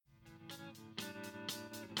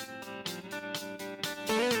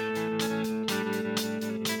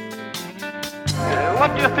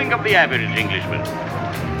What do you think of the average Englishman?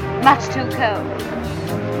 Much too cold.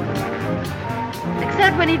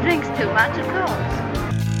 Except when he drinks too much, of course.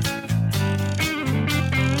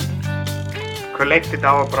 Collected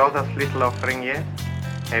our brother's little offering yet?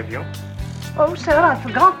 Have you? Oh, sir, I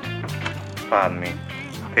forgot. Pardon me.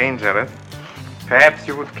 Dangerous. Perhaps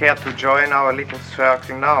you would care to join our little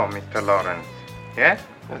circle now, Mr. Lawrence. Yes?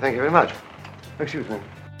 Thank you very much. Excuse me.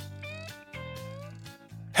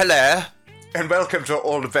 Hello, and welcome to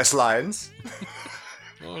All the Best Lions.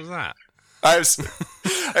 What was that?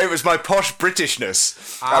 It was my posh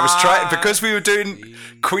Britishness. I was trying, because we were doing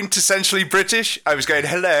quintessentially British, I was going,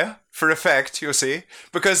 hello, for effect, you'll see.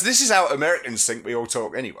 Because this is how Americans think we all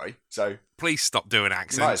talk anyway, so... Please stop doing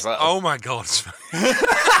accents. Might as well. Oh my God.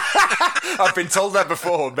 I've been told that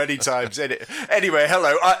before many times. Anyway,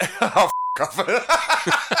 hello. Off.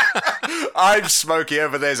 I'm Smokey,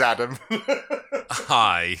 over there's Adam.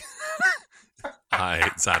 Hi. Hi,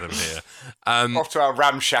 it's Adam here. Off to our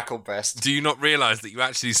ramshackle best. Do you not realise that you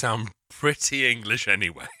actually sound pretty English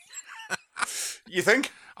anyway? You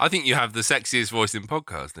think? I think you have the sexiest voice in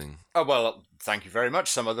podcasting. Oh, well, thank you very much.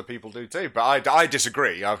 Some other people do too. But I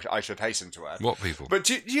disagree, I should hasten to add. What people? But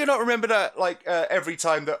do you not remember that, every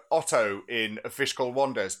time that Otto in A Fish Called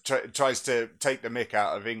Wanda tries to take the mick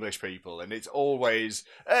out of English people, and it's always,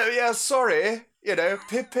 oh, yeah, sorry,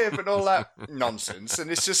 pip pip and all that nonsense. And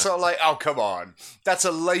it's just sort of like, oh, come on. That's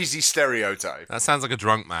a lazy stereotype. That sounds like a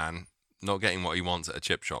drunk man not getting what he wants at a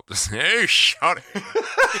chip shop. Oh, sorry.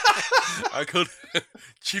 I called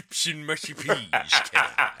chips and mushy peas.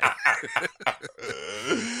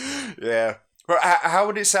 Yeah. Well, how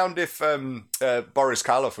would it sound if Boris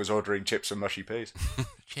Karloff was ordering chips and mushy peas?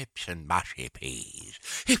 Chips and mushy peas.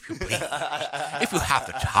 If you please. If you have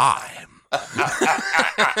the time.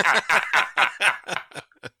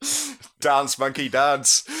 Dance, monkey,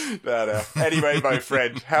 dance. No. Anyway, my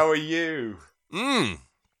friend, how are you?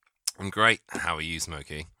 I'm great. How are you,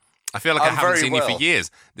 Smokey? I feel like I haven't seen you for years.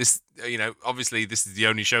 This, obviously this is the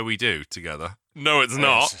only show we do together. No, it's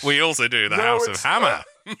not. We also do the House of Hammer.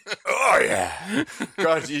 Oh, yeah.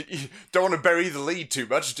 God, you don't want to bury the lead too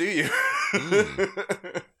much, do you?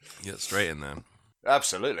 Get straight in there.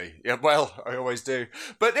 Absolutely. Yeah, well, I always do.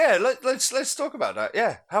 But yeah, let's talk about that.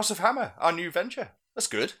 Yeah, House of Hammer, our new venture. That's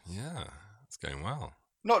good. Yeah, it's going well.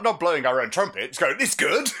 Not blowing our own trumpet. It's going, it's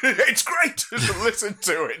good. It's great. Listen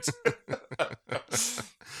to it.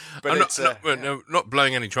 But not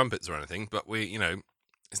blowing any trumpets or anything, but we,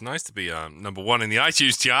 it's nice to be number one in the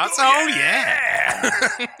iTunes charts. Oh yeah.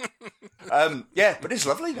 Yeah, but it's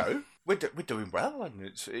lovely though. We're doing well, and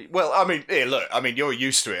look, you're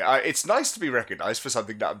used to it. It's nice to be recognised for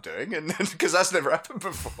something that I'm doing, and because that's never happened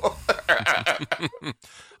before.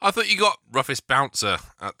 I thought you got roughest bouncer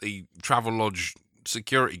at the Travelodge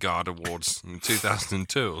Security Guard Awards in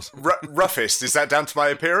 2002. Roughest, is that down to my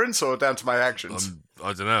appearance or down to my actions?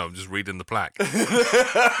 I don't know, I'm just reading the plaque.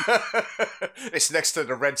 It's next to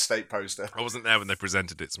the Red State poster. I wasn't there when they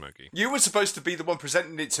presented it, Smokey. You were supposed to be the one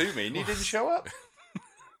presenting it to me and you didn't show up.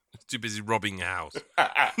 Too busy robbing your house.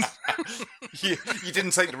 You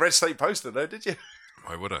didn't take the Red State poster though, did you?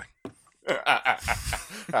 Why would I?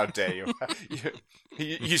 How dare you?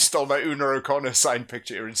 You stole my Una O'Connor signed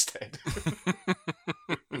picture instead.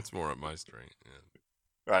 It's more up my street. Yeah.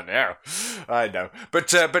 I know. But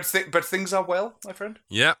things are well, my friend.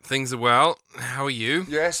 Yeah, things are well. How are you?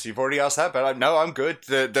 Yes, you've already asked that, but no, I'm good.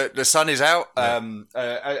 The sun is out. Yeah.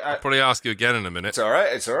 I'll probably ask you again in a minute. It's all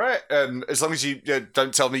right. As long as you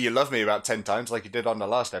don't tell me you love me about 10 times like you did on the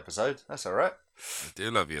last episode, that's all right. I do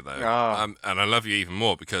love you though, oh. And I love you even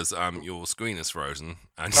more because your screen is frozen.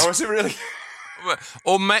 And oh, is it really?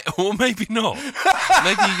 or maybe not.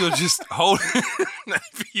 Maybe you're just holding.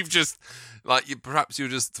 Maybe you've just perhaps you're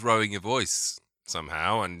just throwing your voice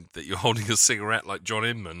somehow, and that you're holding a cigarette like John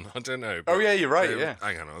Inman. I don't know. Oh yeah, you're right. Yeah.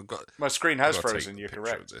 Hang on, my screen has frozen. You're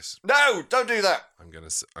correct. No, don't do that. I'm gonna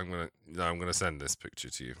send this picture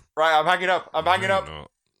to you. Right, I'm hanging up. I'm hanging up. Not.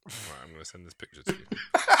 Right, I'm going to send this picture to you.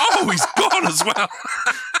 Oh, he's gone as well.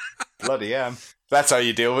 Bloody am. That's how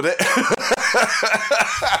you deal with it.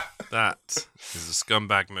 That is a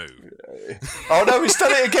scumbag move. Oh no, he's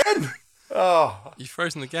done it again. Oh, you've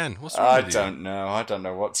frozen again. What's wrong with you? I don't know. I don't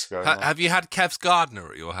know what's going on. Have you had Kev's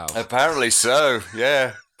gardener at your house? Apparently so.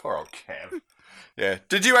 Yeah. Poor old Kev. Yeah.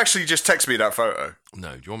 Did you actually just text me that photo?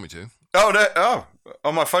 No. Do you want me to? Oh, no.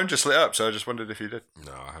 Oh, my phone just lit up, so I just wondered if you did.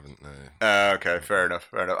 No, I haven't, no. Okay, fair enough.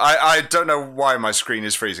 I don't know why my screen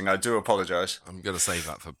is freezing. I do apologise. I'm going to save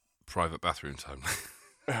that for private bathroom time.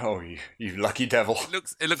 Oh, you lucky devil.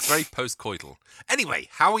 It looks very post-coital. Anyway,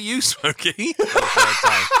 how are you, Smokey?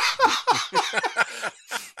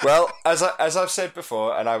 Well, as I've said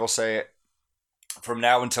before, and I will say it from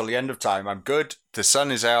now until the end of time, I'm good. The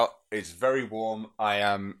sun is out. It's very warm. I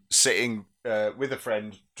am sitting with a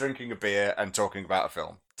friend, drinking a beer and talking about a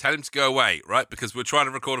film. Tell him to go away, right? Because we're trying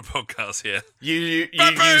to record a podcast here. You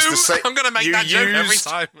used the same. I'm going to make that joke every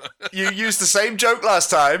time. You used the same joke last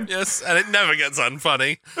time. Yes, and it never gets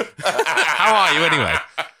unfunny. How are you anyway?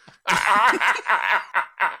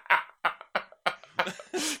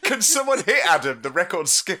 Can someone hit Adam? The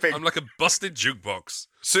record's skipping. I'm like a busted jukebox.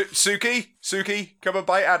 Suki, come and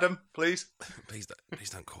bite Adam, please. Please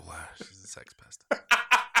don't call her. She's a sex pest.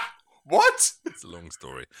 What? It's a long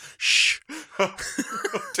story. Shh.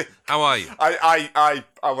 How are you? I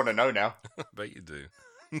want to know now. I bet you do.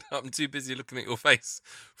 I'm too busy looking at your face.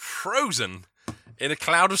 Frozen in a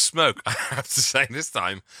cloud of smoke, I have to say this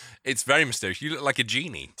time. It's very mysterious. You look like a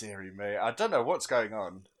genie. Dearie me. I don't know what's going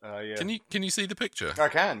on. Yeah. Can you see the picture? I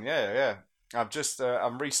can, yeah. I'm just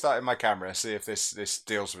I'm restarting my camera, see if this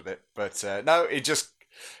deals with it. But no, it just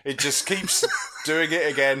keeps doing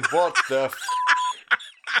it again. What the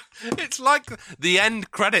It's like the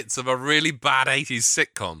end credits of a really bad 80s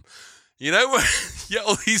sitcom. You know, where you get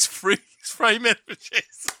all these freeze frame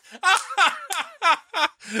images.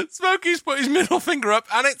 Smokey's put his middle finger up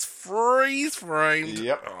and it's freeze framed.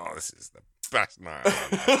 Yep. Oh, this is the best night.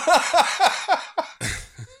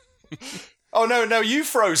 Oh, no, you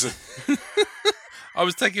frozen. I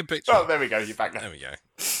was taking a picture. Oh, there we go. You're back now. There we go.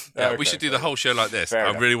 Yeah, Okay, we should do the whole show like this. Fair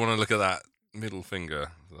I enough. really want to look at that middle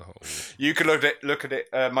finger. The whole... You can look at it,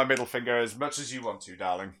 my middle finger, as much as you want to,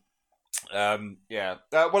 darling. Yeah.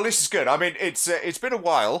 Well, this is good. I mean, it's been a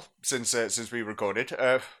while since we recorded.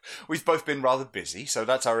 We've both been rather busy, so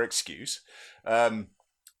that's our excuse.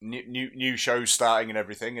 New shows starting and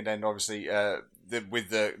everything, and then obviously with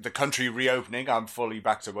the country reopening, I'm fully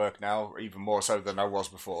back to work now, even more so than I was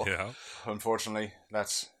before. Yeah. Unfortunately,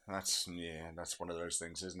 that's one of those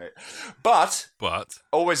things, isn't it? But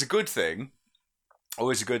always a good thing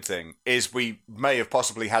is we may have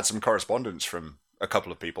possibly had some correspondence from a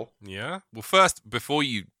couple of people. Yeah. Well, first, before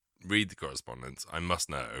you read the correspondence, I must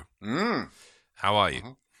know. How are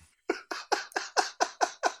you?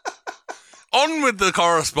 On with the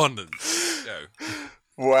correspondence. Go.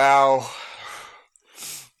 Wow.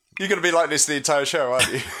 You're going to be like this the entire show,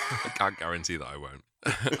 aren't you? I can't guarantee that I won't.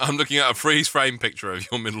 I'm looking at a freeze frame picture of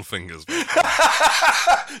your middle fingers.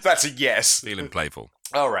 That's a yes. Feeling playful.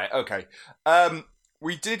 All right, okay.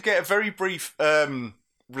 We did get a very brief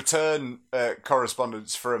return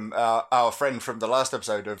correspondence from our friend from the last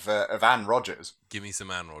episode of Anne Rogers. Give me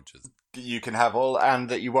some Anne Rogers. You can have all Anne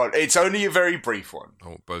that you want. It's only a very brief one.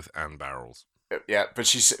 Oh, both Anne barrels. Yeah, but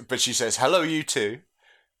she says, hello, you too.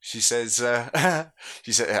 She says,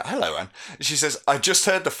 hello, Anne. She says, I just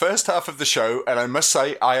heard the first half of the show, and I must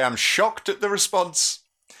say I am shocked at the response.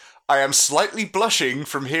 I am slightly blushing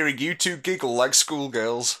from hearing you two giggle like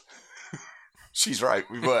schoolgirls. She's right,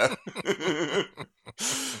 we were.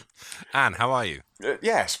 Anne, how are you?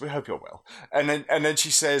 Yes, we hope you're well. And then she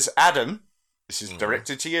says, Adam, this is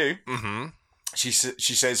directed to you. Mm-hmm. She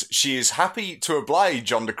says she is happy to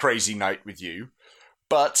oblige on the crazy night with you,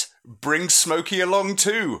 but bring Smokey along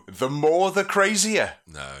too. The more, the crazier.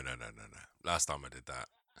 No. Last time I did that,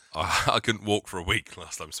 I couldn't walk for a week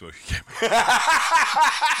last time Smokey came.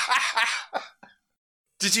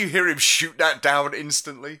 Did you hear him shoot that down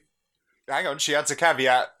instantly? Hang on, she adds a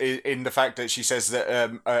caveat in the fact that she says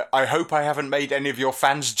that I hope I haven't made any of your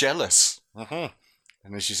fans jealous. Mm-hmm.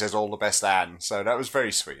 And then she says, all the best, Anne. So that was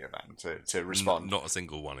very sweet of Anne to respond. Not a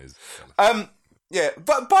single one is. Yeah,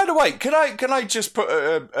 but by the way, can I just put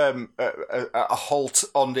a halt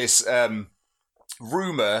on this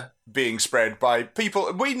rumor being spread by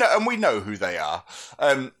people we know who they are,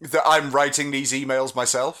 that I'm writing these emails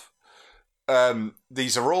myself.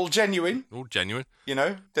 These are all genuine. All genuine.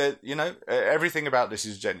 Everything about this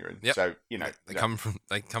is genuine. Yep. So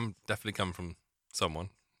they definitely come from someone.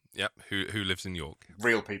 Yep. Who lives in York.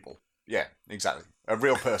 Real people. Yeah, exactly. A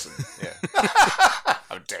real person. Yeah.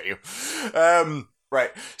 How dare you?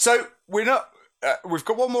 Right. So we're not. We've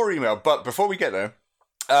got one more email, but before we get there,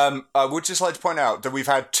 I would just like to point out that we've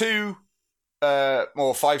had 2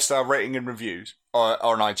 more 5-star rating and reviews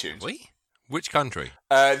on iTunes. Wait, which country?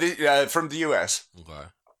 From the US. Okay.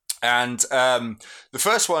 And the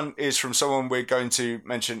first one is from someone we're going to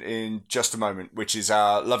mention in just a moment, which is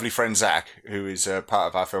our lovely friend Zach, who is part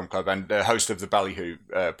of our film club and the host of the Ballyhoo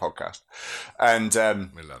podcast. And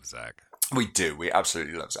we love Zach. We do. We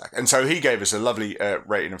absolutely love Zach. And so he gave us a lovely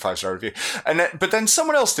rating and 5-star review. But then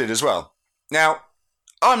someone else did as well. Now,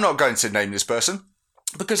 I'm not going to name this person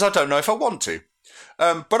because I don't know if I want to.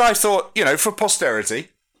 But I thought, for posterity,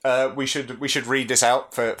 we should read this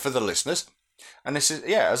out for the listeners. And this is,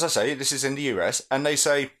 as I say, this is in the US, and they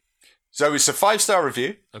say, so it's a 5-star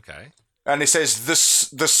review. Okay. And it says,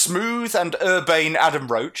 the smooth and urbane Adam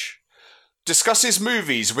Roach discusses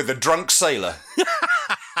movies with a drunk sailor.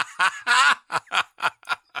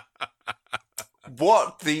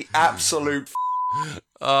 What the absolute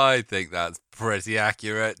I think that's pretty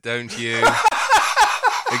accurate, don't you?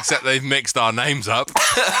 Except they've mixed our names up.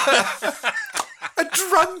 A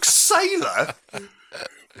drunk sailor?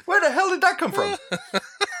 Where the hell did that come from?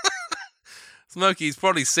 Smokey's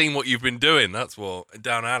probably seen what you've been doing. That's what,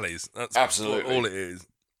 down alleys. That's Absolutely all it is.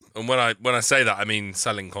 And when I say that, I mean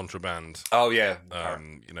selling contraband. Oh yeah,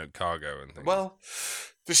 cargo and things. Well,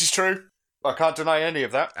 this is true. I can't deny any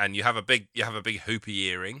of that. And you have a big hoopy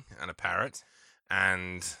earring and a parrot,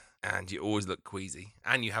 and you always look queasy,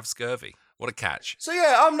 and you have scurvy. What a catch! So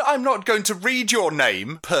yeah, I'm not going to read your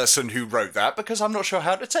name, person who wrote that, because I'm not sure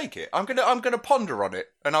how to take it. I'm gonna ponder on it,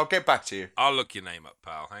 and I'll get back to you. I'll look your name up,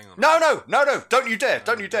 pal. Hang on. No! Don't you dare!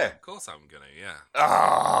 Don't you dare! Of course I'm gonna. Yeah.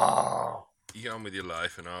 Oh. You get on with your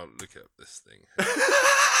life, and I'll look up this thing.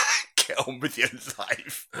 Get on with your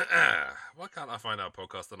life. Why can't I find our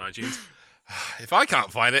podcast on iTunes? If I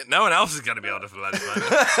can't find it, no one else is going to be able to find it.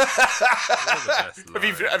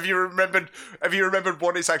 Have you remembered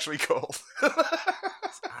what it's actually called?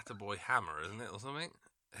 It's Attaboy Hammer, isn't it, or something?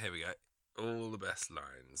 Here we go. All the best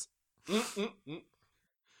lines.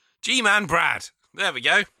 G-Man Brad. There we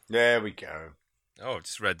go. There we go. Oh, I've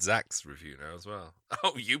just read Zach's review now as well.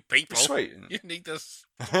 Oh, you people. Sweet. You need to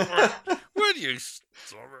stop it. Will you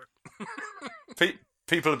stop it?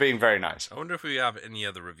 People are being very nice. I wonder if we have any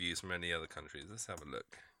other reviews from any other countries. Let's have a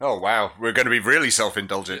look. Oh, wow. We're going to be really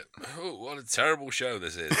self-indulgent. Oh, what a terrible show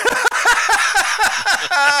this is.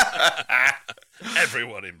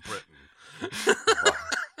 Everyone in Britain.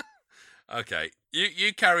 Okay,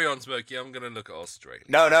 you carry on, Smokey. I'm going to look at Australia.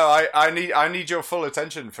 No, I need your full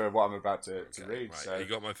attention for what I'm about to read. Right. So. You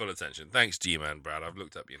got my full attention. Thanks, G-Man Brad. I've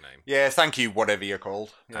looked up your name. Yeah, thank you, whatever you're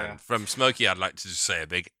called. Yeah. And from Smokey, I'd like to just say a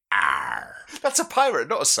big "arr." That's a pirate,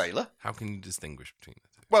 not a sailor. How can you distinguish between the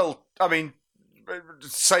two? Well, I mean,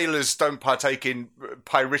 sailors don't partake in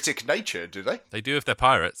pyritic nature, do they? They do if they're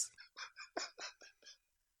pirates.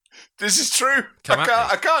 This is true.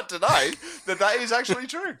 I can't deny that is actually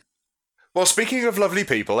true. Well, speaking of lovely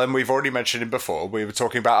people, and we've already mentioned him before, we were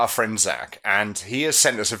talking about our friend Zach, and he has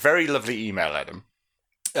sent us a very lovely email, Adam.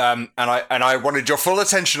 And I wanted your full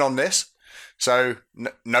attention on this. So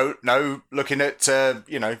no looking at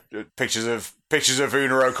pictures of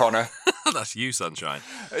Una O'Connor. That's you, sunshine.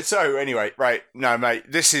 So anyway, right, no mate,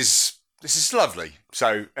 this is lovely.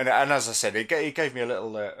 So and as I said, it gave me a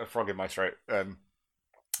little a frog in my throat.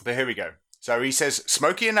 But here we go. So he says,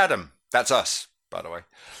 Smokey and Adam, that's us, by the way.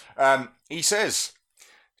 He says,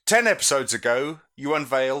 10 episodes ago, you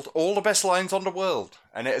unveiled all the best lines on the world,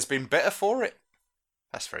 and it has been better for it.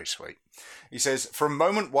 That's very sweet. He says, from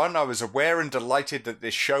moment one, I was aware and delighted that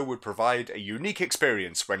this show would provide a unique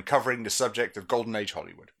experience when covering the subject of Golden Age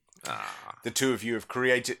Hollywood. The two of you have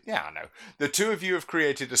created... Yeah, I know. The two of you have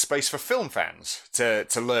created a space for film fans to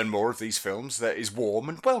learn more of these films that is warm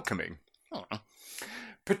and welcoming.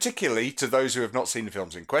 Particularly to those who have not seen the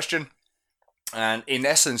films in question. And in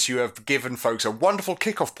essence, you have given folks a wonderful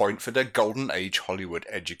kickoff point for their Golden Age Hollywood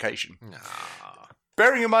education.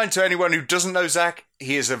 Bearing in mind to anyone who doesn't know Zach,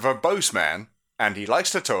 he is a verbose man, and he likes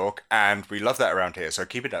to talk, and we love that around here, so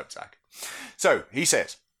keep it up, Zach. So,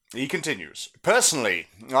 he continues, personally,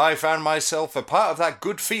 I found myself a part of that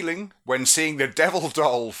good feeling when seeing the Devil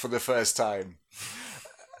Doll for the first time.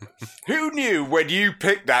 Who knew when you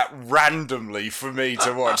picked that randomly for me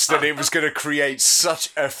to watch that it was going to create such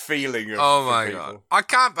a feeling of oh my god! I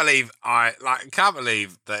can't believe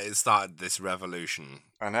that it started this revolution.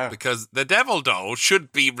 I know, because the Devil Doll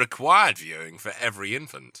should be required viewing for every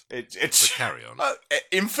infant. It's but carry on.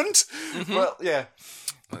 Infant? Mm-hmm. Well, yeah.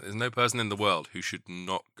 There's no person in the world who should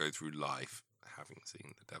not go through life having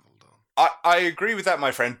seen the Devil Doll. I agree with that,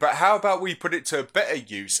 my friend, but how about we put it to better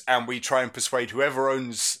use and we try and persuade whoever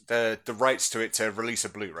owns the rights to it to release a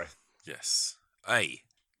Blu-ray? Yes. Hey,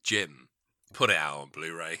 Jim, put it out on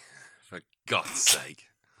Blu-ray, for God's sake.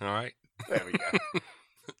 All right? There we go.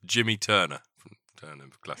 Jimmy Turner from Turner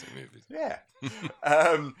Classic Movies. Yeah.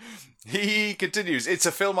 He continues, it's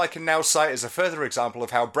a film I can now cite as a further example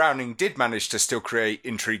of how Browning did manage to still create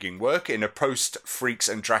intriguing work in a post-Freaks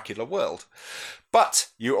and Dracula world. But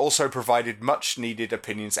you also provided much-needed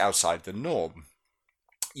opinions outside the norm.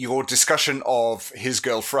 Your discussion of His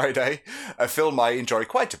Girl Friday, a film I enjoy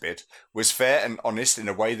quite a bit, was fair and honest in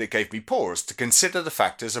a way that gave me pause to consider the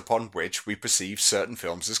factors upon which we perceive certain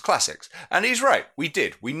films as classics. And he's right, we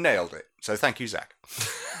did. We nailed it. So thank you, Zach.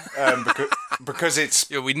 Because it's...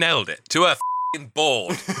 Yeah, we nailed it. To a f***ing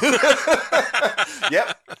board.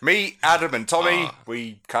 Yep, me, Adam and Tommy,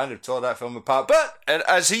 we kind of tore that film apart. But,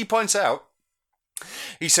 as he points out,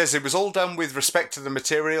 he says it was all done with respect to the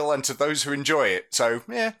material and to those who enjoy it. So,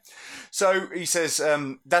 yeah. So, he says,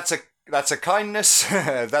 that's a kindness,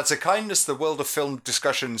 that's a kindness the world of film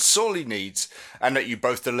discussion sorely needs, and that you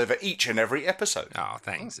both deliver each and every episode. Oh,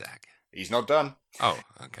 thanks, Zach. He's not done. Oh,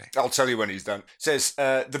 okay. I'll tell you when he's done. Says,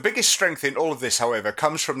 the biggest strength in all of this, however,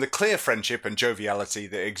 comes from the clear friendship and joviality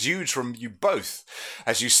that exudes from you both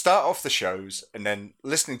as you start off the shows and then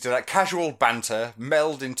listening to that casual banter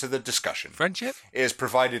meld into the discussion. Friendship? It has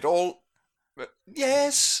provided all...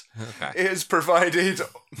 Yes. Okay. It has provided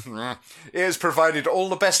all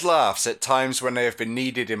the best laughs at times when they have been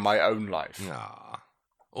needed in my own life. Ah,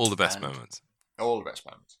 all the best moments. All the best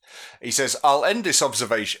moments. He says, I'll end this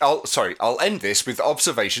with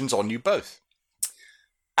observations on you both.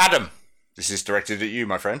 Adam, this is directed at you,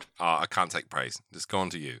 my friend. I can't take praise. Just go on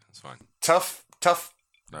to you. It's fine. Tough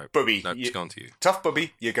No, bubby. No, just go on to you. Tough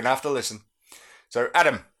bubby, you're going to have to listen. So,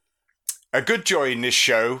 Adam, a good joy in this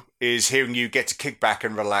show is hearing you get to kick back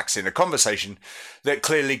and relax in a conversation that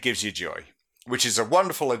clearly gives you joy, which is a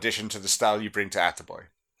wonderful addition to the style you bring to Attaboy.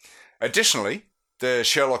 Additionally, the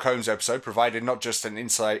Sherlock Holmes episode provided not just an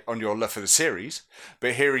insight on your love for the series,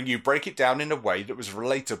 but hearing you break it down in a way that was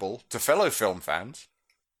relatable to fellow film fans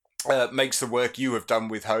makes the work you have done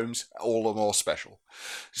with Holmes all the more special.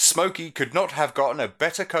 Smokey could not have gotten a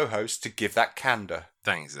better co-host to give that candour.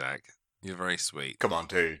 Thanks, Zach. You're very sweet. Come on,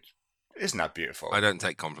 dude. Isn't that beautiful? I don't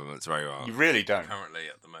take compliments very well. You really don't. Currently,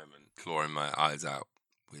 at the moment, clawing my eyes out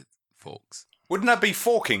with forks. Wouldn't that be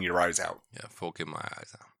forking your eyes out? Yeah, forking my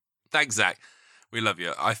eyes out. Thanks, Zach. We love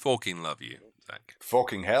you. I forking love you, Zach.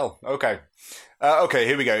 Forking hell. Okay. Okay,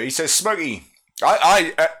 here we go. He says, Smokey,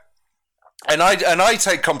 I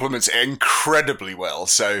take compliments incredibly well,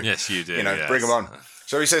 so... Yes, you do. Yes. Yes. Bring them on.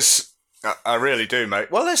 So he says, I really do,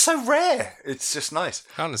 mate. Well, they're so rare. It's just nice.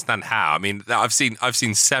 I can't understand how. I mean, I've seen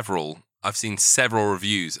several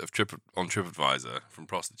reviews of on TripAdvisor from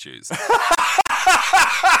prostitutes.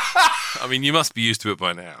 I mean, you must be used to it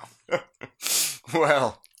by now.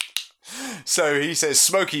 Well... So he says,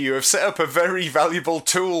 Smokey, you have set up a very valuable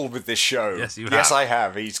tool with this show. Yes, you have. Yes, I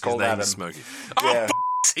have. He's called Adam. Smokey. Yeah. Oh,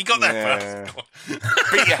 he got that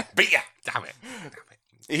first. Beat ya. Damn it.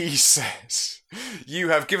 He says, you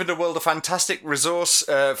have given the world a fantastic resource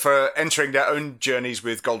for entering their own journeys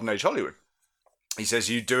with Golden Age Hollywood. He says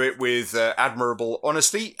you do it with admirable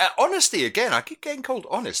honesty. Honesty, again, I keep getting called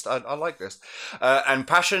honest. I like this. And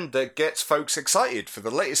passion that gets folks excited for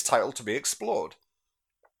the latest title to be explored.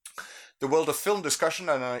 The world of film discussion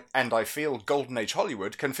and I feel Golden Age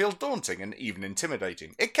Hollywood can feel daunting and even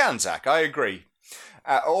intimidating. It can, Zach, I agree.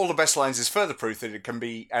 All the Best Lines is further proof that it can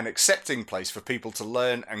be an accepting place for people to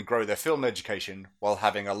learn and grow their film education while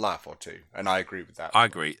having a laugh or two. And I agree with that. I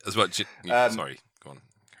agree as well. Sorry, go on.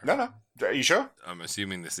 No. Are you sure? I'm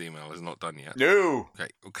assuming this email is not done yet. No.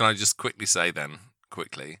 Okay, well, can I just quickly say then,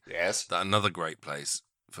 Yes. that another great place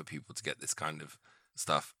for people to get this kind of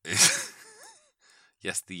stuff is...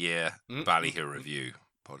 Yes, the Year Ballyhoo Review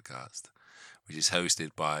podcast, which is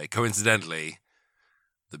hosted by, coincidentally,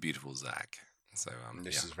 the beautiful Zach. So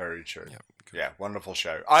this is very true. Yeah, cool. Yeah, wonderful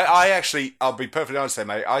show. I actually, I'll be perfectly honest there,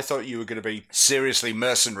 mate. I thought you were going to be seriously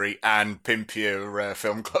mercenary and pimp your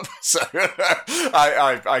film club. So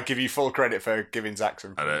I give you full credit for giving Zach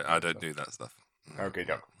some. I don't do that stuff. Okay,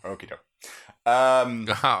 doc.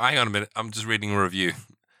 Hang on a minute. I'm just reading a review.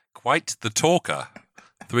 Quite the talker.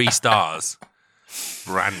 3 stars.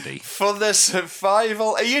 Brandy. For the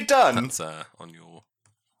survival. Are you done? That's on your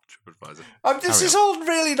TripAdvisor. This is all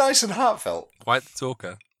really nice and heartfelt. Quite the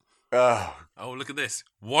talker. Oh, look at this.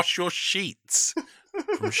 Wash your sheets.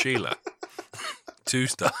 From Sheila. 2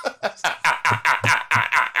 stars.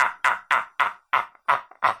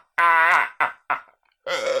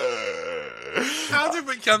 How did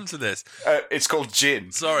we come to this? It's called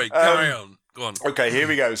gin. Sorry, carry on. Go on. Okay, here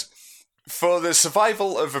we goes. For the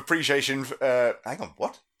survival of appreciation... hang on,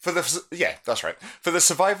 what? That's right. For the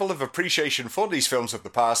survival of appreciation for these films of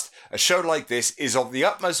the past, a show like this is of the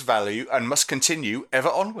utmost value and must continue ever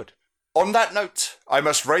onward. On that note, I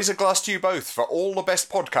must raise a glass to you both for all the best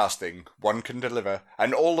podcasting one can deliver,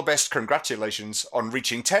 and all the best congratulations on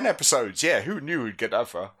reaching 10 episodes. Yeah, who knew we'd get that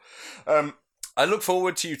far? I look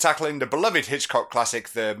forward to you tackling the beloved Hitchcock classic,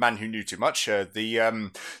 The Man Who Knew Too Much.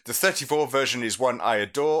 The 34 version is one I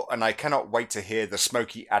adore, and I cannot wait to hear the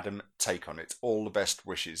Smokey Adam take on it. All the best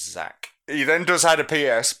wishes, Zach. He then does add a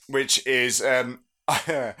PS, which is...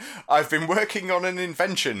 I've been working on an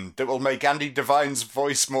invention that will make Andy Devine's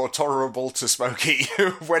voice more tolerable to Smokey.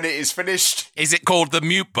 When it is finished... Is it called the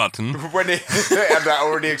mute button? And that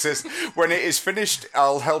already exists. When it is finished,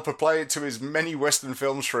 I'll help apply it to his many Western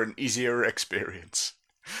films for an easier experience.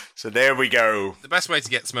 So there we go. The best way to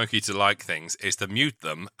get Smokey to like things is to mute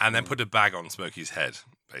them and then put a bag on Smokey's head,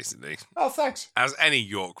 basically. Oh, thanks. As any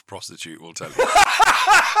York prostitute will tell you.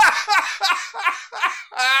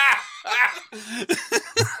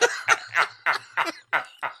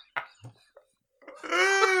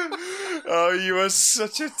 Oh, you are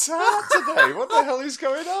such a tart today. What the hell is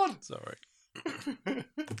going on? Sorry.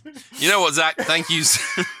 You know what, Zach? Thank you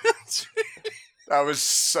so much. That was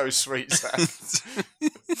so sweet, Zach.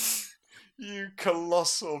 You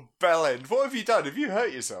colossal bellend. What have you done? Have you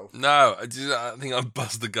hurt yourself? No, I think I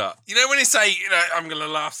bust the gut. You know when you say, I'm going to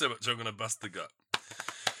laugh so much I'm going to bust the gut?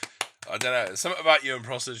 I don't know. Something about you and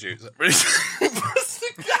prostitutes that really bust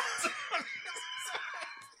the gut.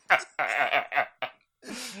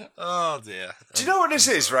 Oh dear. Do you know what this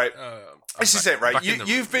is, right? This is it, right?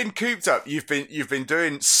 You've been cooped up. You've been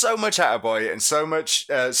doing so much Attaboy and so much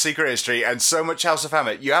Secret History and so much House of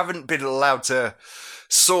Hammer. You haven't been allowed to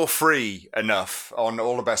soar free enough on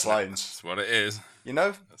all the best lines. That's what it is. You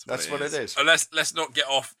know, that's what it is. Let's not get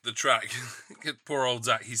off the track. Poor old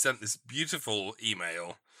Zach. He sent this beautiful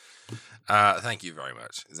email. Thank you very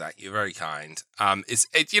much, Zach. You're very kind.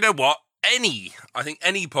 You know what? I think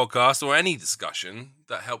any podcast or any discussion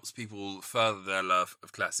that helps people further their love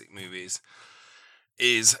of classic movies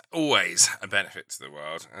is always a benefit to the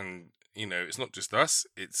world. And, it's not just us.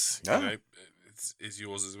 It's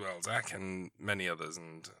yours as well, Zach, and many others.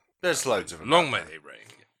 And there's loads of them. Long may they reign.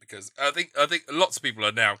 Because I think lots of people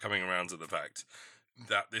are now coming around to the fact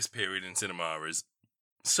that this period in cinema is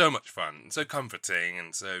so much fun, so comforting,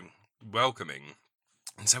 and so welcoming.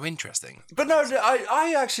 And so interesting. But no,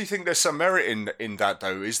 I actually think there's some merit in that,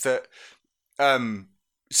 though, is that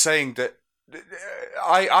saying that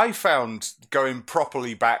I found going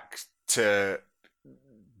properly back to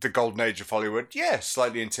the golden age of Hollywood,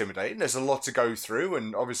 slightly intimidating. There's a lot to go through,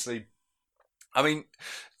 and obviously, I mean,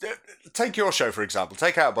 take your show, for example.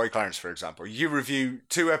 Take Out Boy Clarence, for example. You review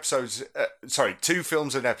 2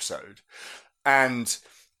 films an episode, and...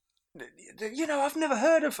 I've never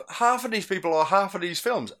heard of half of these people or half of these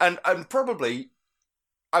films. And probably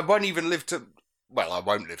I won't even live to... Well, I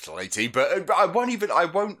won't live till 80, but I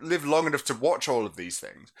won't live long enough to watch all of these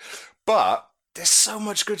things. But there's so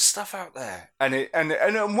much good stuff out there. And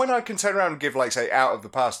when I can turn around and give, like, say, Out of the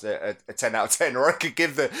Past a 10 out of 10, or I could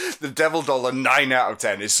give the Devil Doll a 9 out of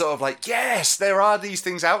 10, it's sort of like, yes, there are these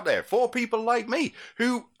things out there for people like me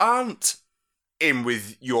who aren't in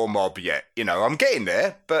with your mob yet. I'm getting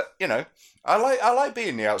there, but I like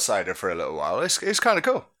being the outsider for a little while. It's kind of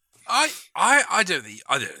cool. I don't think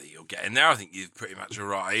you're getting there. I think you've pretty much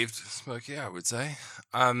arrived, Smokey, I would say.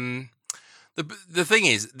 The thing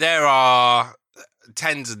is, there are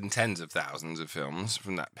tens and tens of thousands of films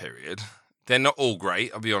from that period. They're not all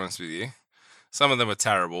great, I'll be honest with you. Some of them are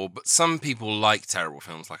terrible, but some people like terrible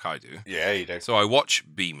films, like I do. Yeah, you do. So I watch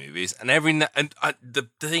B movies, and the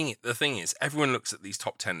thing is, everyone looks at these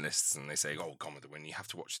top 10 lists and they say, "Oh, Gone with the Wind, you have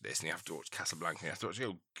to watch this, and you have to watch Casablanca, you have to watch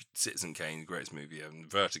Citizen Kane, greatest movie, and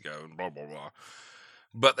Vertigo, and blah blah blah."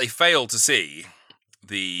 But they fail to see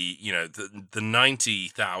the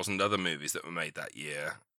 90,000 other movies that were made that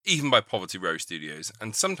year, even by Poverty Row Studios,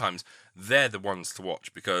 and sometimes they're the ones to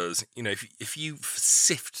watch because if you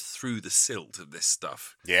sift through the silt of this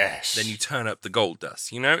stuff, yes, then you turn up the gold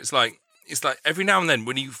dust. It's like every now and then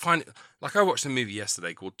when you find it. Like I watched a movie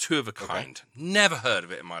yesterday called Two of a Kind. Okay. Never heard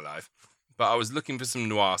of it in my life, but I was looking for some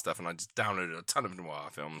noir stuff and I just downloaded a ton of noir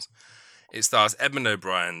films. It stars Edmund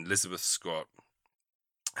O'Brien, Elizabeth Scott.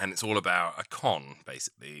 And it's all about a con,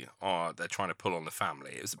 basically. Or they're trying to pull on the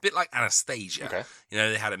family. It was a bit like Anastasia. Okay.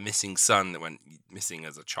 They had a missing son that went missing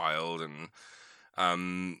as a child. And,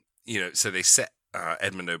 so they set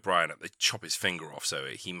Edmund O'Brien up. They chop his finger off so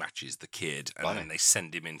he matches the kid. And then they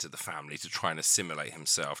send him into the family to try and assimilate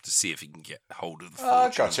himself to see if he can get hold of the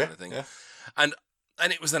fortune. Gotcha. Kind of thing. Yeah.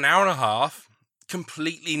 And it was an hour and a half.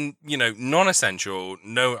 Completely, non-essential.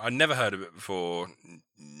 No, I'd never heard of it before.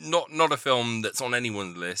 Not a film that's on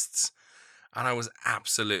anyone's lists, and I was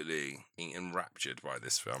absolutely enraptured by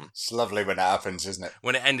this film. It's lovely when that happens, isn't it?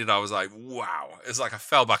 When it ended, I was like, wow. It's like I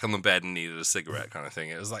fell back on the bed and needed a cigarette kind of thing.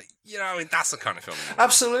 It was like, that's the kind of film.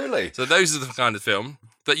 Absolutely. So those are the kind of film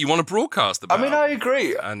that you want to broadcast about. I mean, I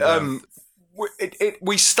agree. And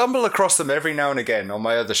we stumble across them every now and again on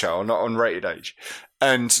my other show, on Rated Age,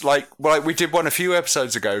 and like we did one a few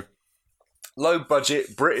episodes ago. Low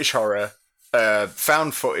budget British horror,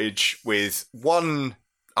 found footage with one.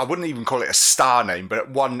 I wouldn't even call it a star name, but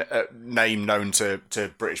one name known to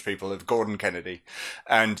British people of Gordon Kennedy,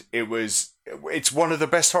 and it's one of the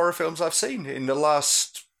best horror films I've seen in the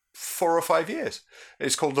last 4 or 5 years.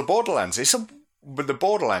 It's called The Borderlands. It's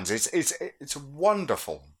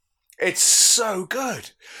wonderful. It's so good,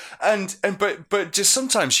 but just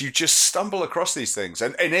sometimes you just stumble across these things.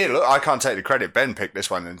 And here, look, I can't take the credit. Ben picked this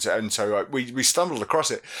one, and so we stumbled across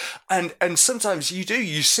it. And sometimes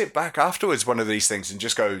you sit back afterwards, one of these things, and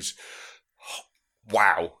just goes,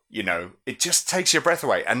 wow, it just takes your breath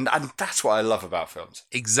away. And that's what I love about films.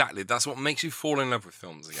 Exactly. That's what makes you fall in love with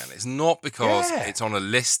films again. It's not because it's on a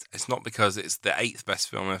list. It's not because it's the 8th best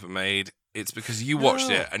film ever made. It's because you watched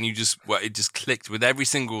it and it just clicked with every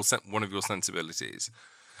single one of your sensibilities.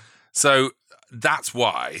 So that's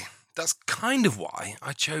kind of why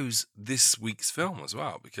I chose this week's film as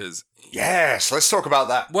well, because... Yes, let's talk about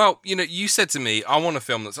that. Well, you said to me, I want a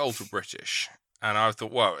film that's ultra British. And I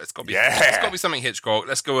thought, well, it's got to be something Hitchcock.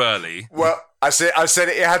 Let's go early. Well, I said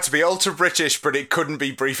it had to be ultra British, but it couldn't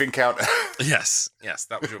be Brief Encounter. Yes,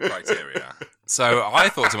 that was your criteria. So I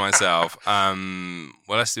thought to myself, well,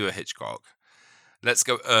 let's do a Hitchcock. Let's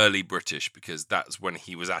go early British, because that's when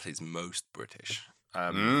he was at his most British.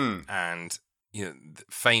 And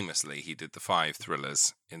famously, he did the 5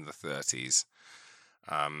 thrillers in the 30s,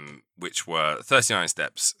 which were 39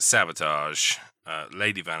 Steps, Sabotage,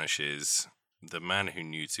 Lady Vanishes, The Man Who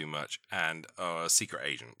Knew Too Much, and Secret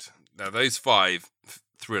Agent. Now, those 5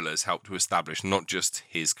 thrillers helped to establish not just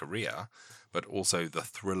his career, but also the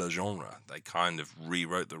thriller genre. They kind of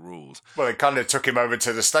rewrote the rules. Well, it kind of took him over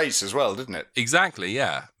to the States as well, didn't it? Exactly,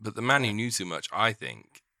 yeah. But The Man Who Knew Too Much, I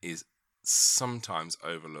think, is sometimes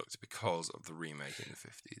overlooked because of the remake in the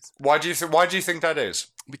 50s. Why do you think that is?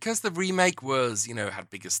 Because the remake was, had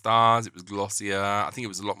bigger stars, it was glossier. I think it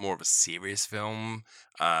was a lot more of a serious film.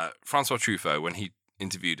 Francois Truffaut, when he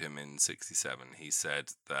interviewed him in 1967, he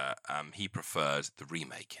said that he preferred the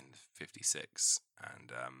remake in 1956.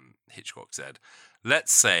 And Hitchcock said,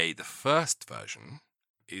 let's say the first version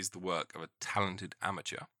is the work of a talented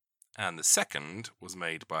amateur, and the second was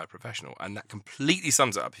made by a professional. And that completely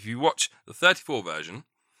sums it up. If you watch the 1934 version,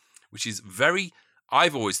 which is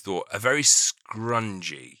I've always thought, a very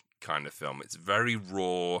scrungy kind of film. It's very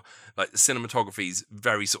raw. Like, the cinematography is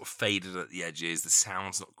very sort of faded at the edges. The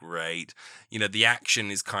sound's not great. The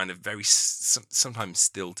action is kind of very sometimes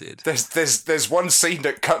stilted. There's one scene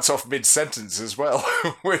that cuts off mid-sentence as well,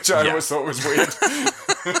 which I always thought was weird.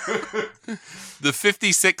 The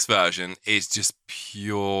 1956 version is just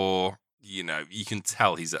pure, you can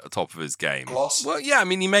tell he's at the top of his game. Gloss? Well, yeah, I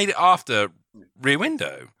mean, he made it after Rear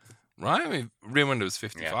Window, right? I mean, Rear Window was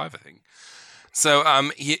 1955, I think. So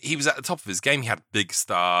he was at the top of his game. He had big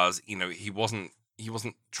stars. He wasn't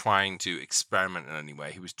trying to experiment in any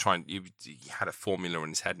way. He was he had a formula in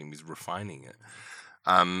his head and he was refining it.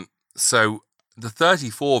 So the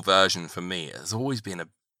 1934 version for me has always been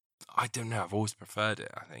I don't know, I've always preferred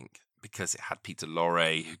it, I think, because it had Peter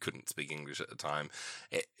Lorre, who couldn't speak English at the time.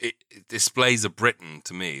 It displays a Britain,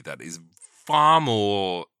 to me, that is far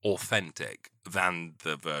more authentic than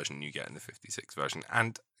the version you get in the 1956 version.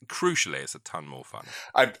 And crucially, it's a ton more fun.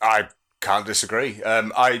 I can't disagree.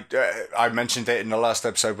 I mentioned it in the last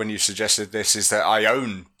episode when you suggested this, is that I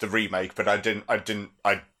own the remake, but I didn't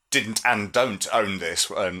and don't own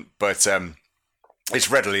this. But it's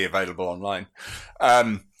readily available online.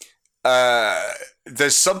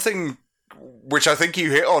 There's something which I think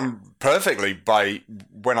you hit on perfectly by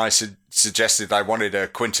when I suggested I wanted a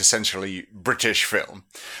quintessentially British film.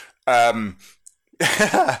 Yeah,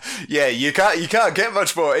 you can't get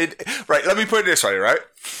much more. Right, let me put it this way, right?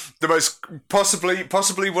 The most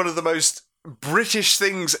possibly one of the most British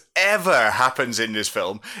things ever happens in this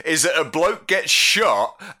film is that a bloke gets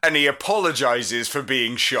shot and he apologises for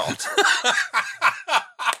being shot.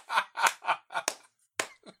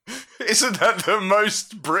 Isn't that the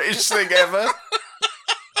most British thing ever?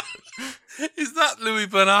 Is that Louis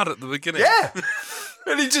Bernard at the beginning? Yeah.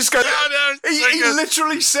 And he just goes. He good.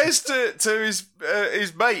 literally says to his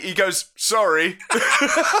mate, he goes, "Sorry."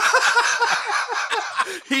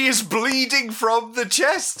 He is bleeding from the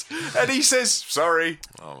chest, and he says, "Sorry."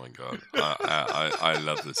 Oh my god, I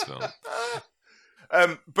love this film.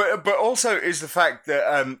 But also is the fact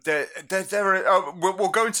that there are. We'll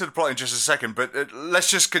go into the plot in just a second, but let's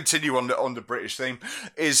just continue on the British theme.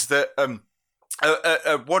 Is that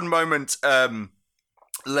at one moment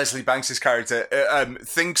Leslie Banks' character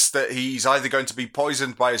thinks that he's either going to be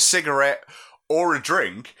poisoned by a cigarette or a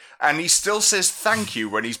drink, and he still says thank you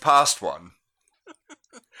when he's passed one.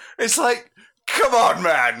 It's like, come on,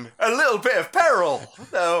 man, a little bit of peril.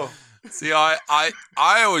 No. See, I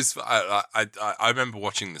always I remember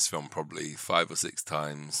watching this film probably 5 or 6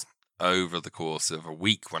 times over the course of a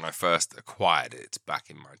week when I first acquired it back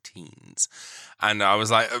in my teens. And I was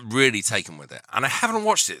like really taken with it. And I haven't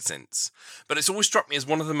watched it since. But it's always struck me as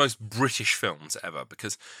one of the most British films ever,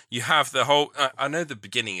 because you have the whole... I know the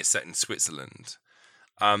beginning is set in Switzerland,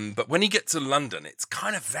 but when you get to London, it's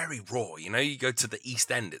kind of very raw. You know, you go to the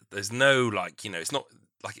East End, there's no like, you know, it's not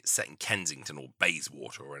like it's set in Kensington or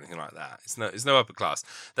Bayswater or anything like that. It's no upper class.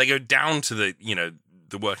 They go down to the, you know,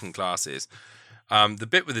 the working classes. The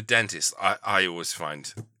bit with the dentist, I always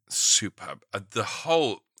find superb. The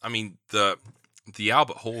whole, I mean, the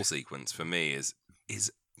Albert Hall sequence for me is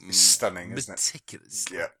stunning, isn't it? Meticulous,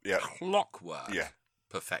 yeah, clockwork, yeah,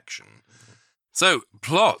 perfection. So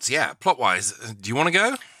plot-wise, do you want to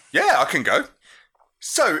go? Yeah, I can go.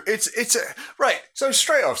 So it's right. So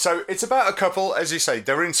straight off, so it's about a couple, as you say,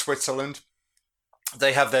 they're in Switzerland.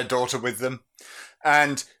 They have their daughter with them,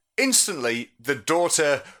 and instantly the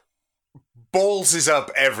daughter balls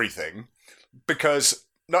up everything, because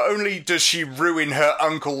not only does she ruin her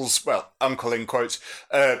uncle's, well, uncle in quotes,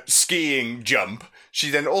 skiing jump, she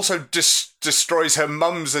then also destroys her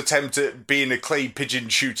mum's attempt at being a clay pigeon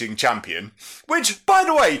shooting champion, which, by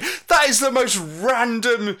the way, that is the most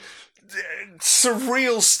random,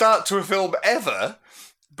 surreal start to a film ever.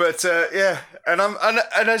 But yeah, and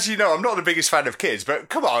as you know, I'm not the biggest fan of kids, but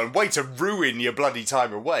come on, way to ruin your bloody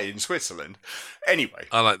time away in Switzerland. Anyway,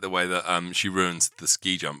 I like the way that she ruins the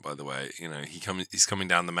ski jump. By the way, you know, he's coming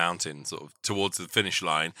down the mountain, sort of towards the finish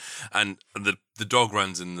line, and the dog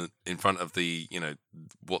runs in front of the, you know,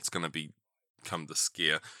 what's going to become the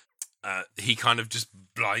skier. He kind of just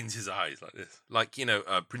blinds his eyes like this, like, you know,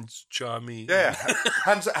 Prince Charming. Yeah,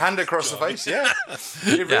 hand across the face. Yeah,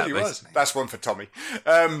 it really was. That's one for Tommy.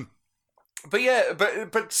 But yeah,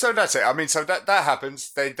 but so that's it. I mean, so that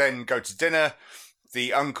happens. They then go to dinner.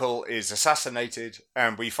 The uncle is assassinated,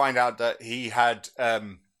 and we find out that he had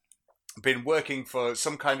been working for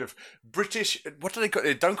some kind of British. What do they call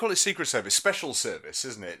it? Don't call it Secret Service. Special Service,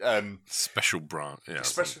 isn't it? Special branch. Yeah.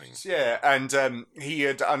 Special. Yeah, and he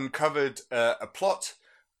had uncovered a plot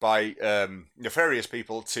by nefarious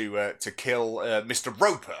people to kill Mr.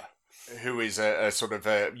 Roper, who is a sort of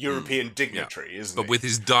a European dignitary, isn't he? But with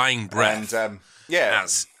his dying breath, and yeah,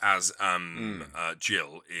 as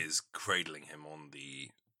Jill is cradling him on the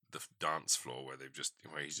dance floor where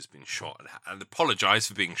he's just been shot and apologise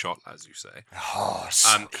for being shot, as you say. Oh,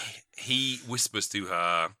 he whispers to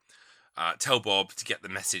her, "Tell Bob to get the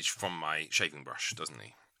message from my shaving brush," doesn't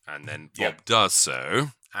he? And then Bob does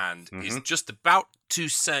so, and is just about to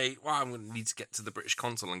say, "Well, I'm going to need to get to the British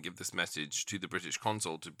consul and give this message to the British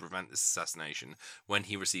consul to prevent this assassination," when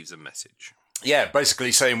he receives a message. Yeah,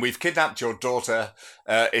 basically saying, we've kidnapped your daughter.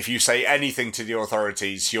 If you say anything to the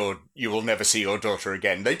authorities, you will never see your daughter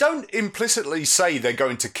again. They don't implicitly say they're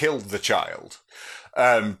going to kill the child,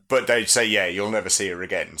 but they say, yeah, you'll never see her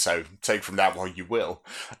again. So take from that what you will.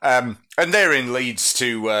 And therein leads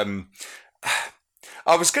to...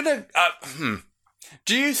 I was going to...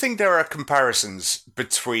 Do you think there are comparisons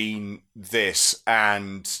between this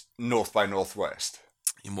and North by Northwest?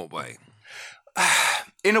 In what way?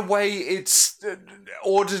 In a way, it's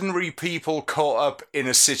ordinary people caught up in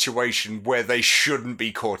a situation where they shouldn't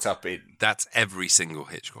be caught up in. That's every single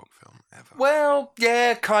Hitchcock film ever. Well,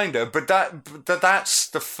 yeah, kind of, but that's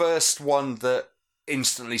the first one that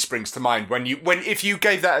instantly springs to mind. If you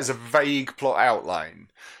gave that as a vague plot outline,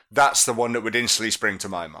 that's the one that would instantly spring to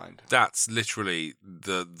my mind. That's literally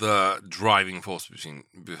the driving force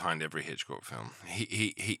behind every Hitchcock film.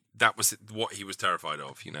 He that was what he was terrified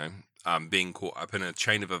of, you know. Being caught up in a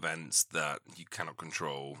chain of events that you cannot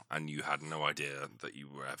control and you had no idea that you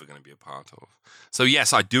were ever going to be a part of. So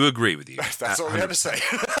yes, I do agree with you. That's all I had to say.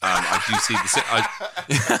 I do see the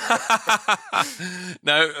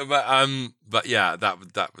no, but yeah, that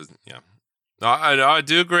was yeah. I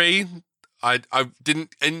do agree. I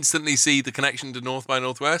didn't instantly see the connection to North by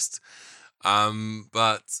Northwest,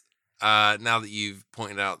 but now that you've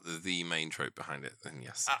pointed out the main trope behind it, then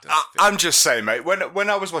yes. I'm just saying, mate. When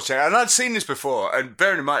I was watching it, and I'd seen this before, and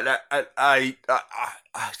bearing in mind that I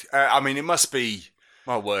mean, it must be,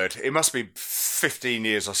 my word, it must be 15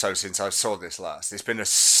 years or so since I saw this last. It's been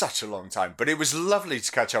such a long time, but it was lovely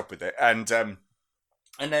to catch up with it, and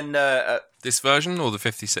And then This version or the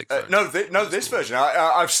 56 version? no, this version.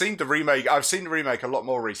 I've seen the remake. I've seen the remake a lot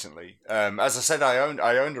more recently. As I said, I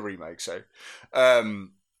owned a remake. So,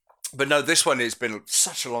 but no, this one has been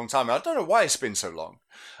such a long time. I don't know why it's been so long.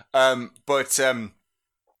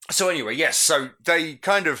 So anyway, yes. So they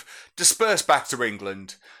kind of disperse back to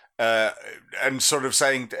England. And sort of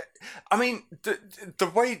saying, I mean,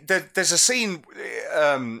 the way there's a scene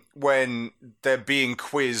when they're being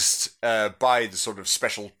quizzed by the sort of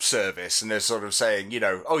special service, and they're sort of saying,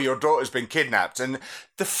 oh, your daughter's been kidnapped, and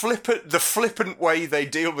the flippant way they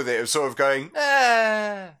deal with it of sort of going,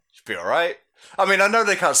 should be all right. I mean, I know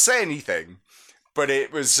they can't say anything, but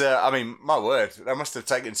it was, I mean, my word, they must have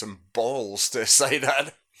taken some balls to say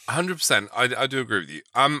that. 100%. I do agree with you.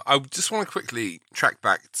 I just want to quickly track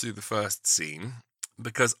back to the first scene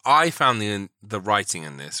because I found the writing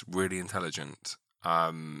in this really intelligent.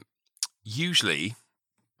 Usually,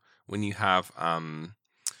 when you have a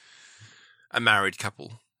married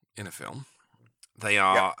couple in a film, they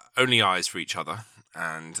are only eyes for each other,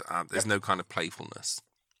 and there's no kind of playfulness.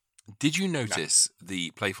 Did you notice the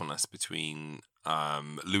playfulness between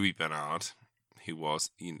Louis Bernard, who was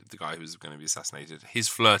the guy who was going to be assassinated, his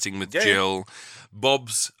flirting with Jill,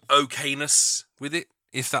 Bob's okayness with it,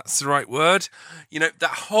 if that's the right word.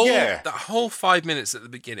 That whole 5 minutes at the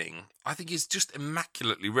beginning, I think is just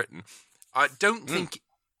immaculately written. I don't think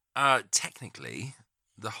technically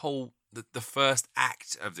the first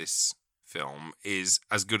act of this film is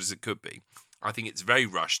as good as it could be. I think it's very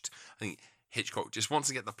rushed. I think Hitchcock just wants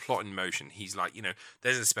to get the plot in motion. He's like,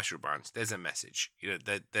 there's a special branch, there's a message,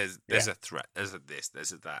 there's a threat, there's a this,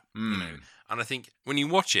 there's a that, And I think when you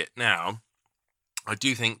watch it now, I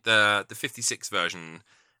do think the 56 version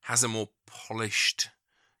has a more polished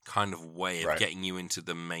kind of way of getting you into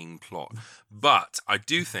the main plot. But I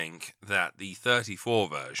do think that the 34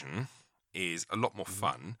 version is a lot more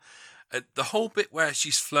fun. The whole bit where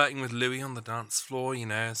she's flirting with Louis on the dance floor,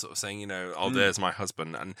 sort of saying, oh, there's my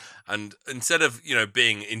husband. And instead of,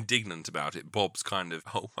 being indignant about it, Bob's kind of,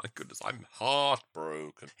 oh my goodness, I'm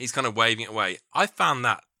heartbroken. He's kind of waving it away. I found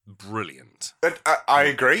that brilliant. I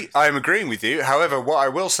agree. I'm agreeing with you. However, what I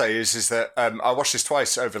will say is that I watched this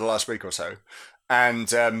twice over the last week or so.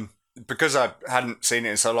 And because I hadn't seen it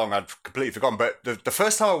in so long, I'd completely forgotten. But the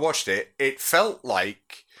first time I watched it, it felt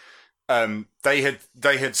like they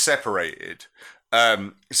had separated.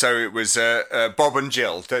 So it was Bob and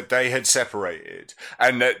Jill that they had separated,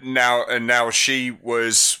 and now she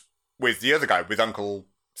was with the other guy, with Uncle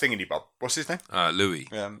Thingity Bob. What's his name? Louis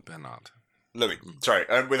Bernard. Louis, sorry,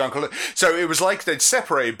 with Uncle Louis. So it was like they'd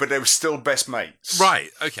separated, but they were still best mates. Right.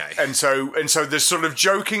 Okay. And so there's sort of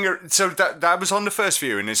joking. So that was on the first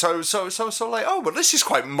viewing, and so like, oh well, this is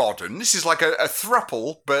quite modern. This is like a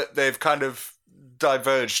throuple, but they've kind of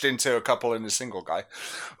diverged into a couple and a single guy.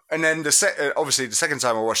 And then obviously the second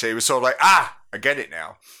time I watched it, it was sort of like, I get it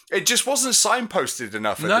now. It just wasn't signposted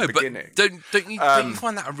enough at the beginning. Don't you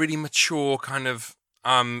find that a really mature kind of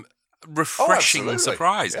refreshing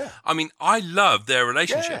surprise? Yeah. I mean, I love their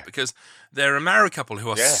relationship because they're a married couple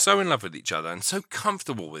who are so in love with each other and so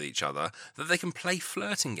comfortable with each other that they can play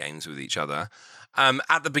flirting games with each other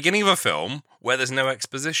at the beginning of a film where there's no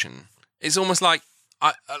exposition. It's almost like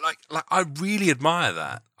I really admire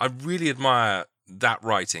that. I really admire that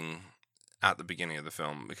writing at the beginning of the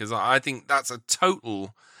film because I think that's a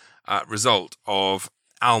total result of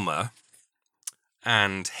Alma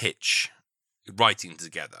and Hitch writing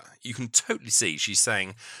together. You can totally see she's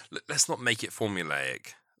saying, let's not make it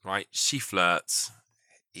formulaic, right? She flirts,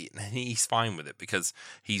 and he's fine with it because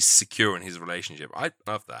he's secure in his relationship. I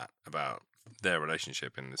love that about their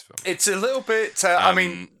relationship in this film. It's a little bit, I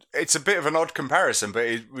mean, it's a bit of an odd comparison, but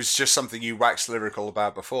it was just something you waxed lyrical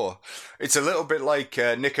about before. It's a little bit like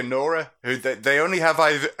Nick and Nora, who they only have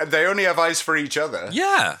eyes for each other.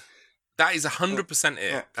 Yeah. That is 100%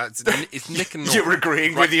 it. Yeah. It's Nick and Nora. You're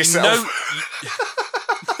agreeing with yourself.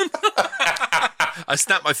 I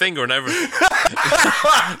snapped my finger and everything.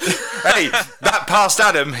 Hey, that past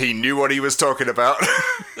Adam, he knew what he was talking about.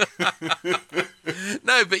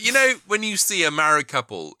 No, but when you see a married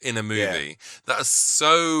couple in a movie that are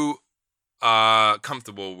so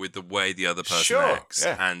comfortable with the way the other person acts,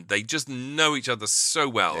 and they just know each other so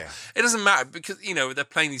well. Yeah. It doesn't matter because they're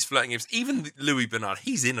playing these flirting games. Even Louis Bernard,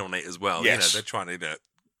 he's in on it as well. Yes. They're trying to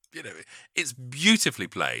it's beautifully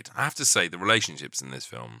played. I have to say the relationships in this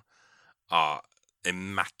film are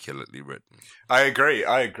immaculately written. I agree.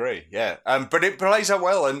 Yeah, but it plays out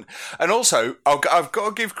well, and also I've got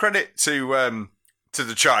to give credit to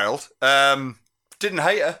the child. Didn't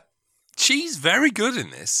hate her. She's very good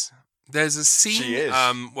in this. There's a scene. She is.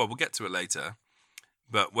 Well, we'll get to it later,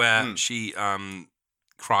 but where she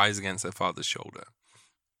cries against her father's shoulder.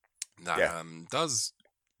 That Yeah. does,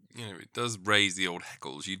 it does raise the old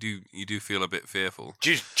heckles. You do feel a bit fearful.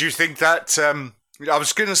 Do you think that? I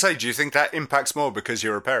was going to say, do you think that impacts more because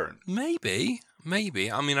you're a parent? Maybe.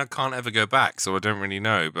 I mean, I can't ever go back, so I don't really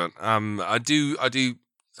know. But I do.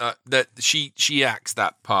 That she acts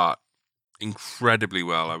that part incredibly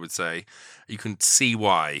well, I would say. You can see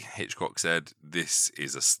why Hitchcock said this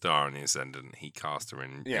is a star in the ascendant. He cast her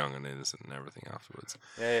in Young and Innocent and everything afterwards.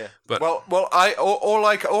 Yeah. But well,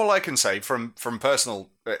 all I can say from personal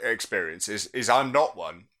experience is I'm not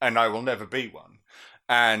one, and I will never be one.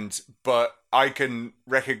 But I can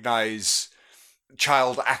recognize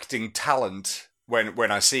child acting talent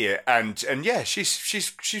when I see it, and yeah,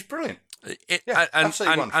 she's brilliant.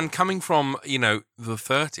 Absolutely wonderful. And coming from the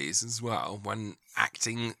 30s as well, when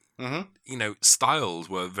acting styles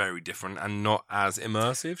were very different and not as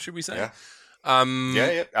immersive, should we say? Yeah.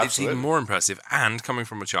 Absolutely. It's even more impressive. And coming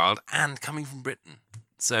from a child, and coming from Britain,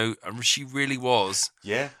 so she really was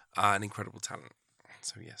an incredible talent.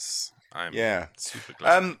 So yes, I'm super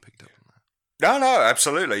glad you picked up on that. No,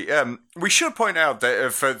 absolutely. We should point out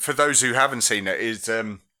that for those who haven't seen it, is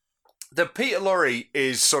that Peter Lorre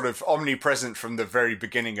is sort of omnipresent from the very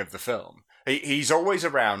beginning of the film. He's always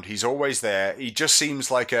around. He's always there. He just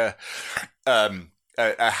seems like a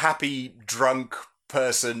happy, drunk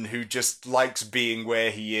person who just likes being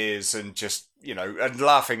where he is and just, and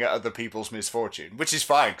laughing at other people's misfortune, which is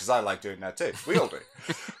fine because I like doing that too. We all do.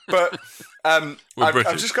 But I've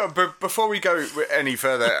just got, before we go any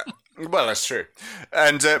further, well, that's true.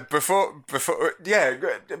 And before,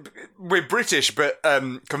 we're British, but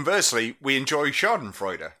conversely, we enjoy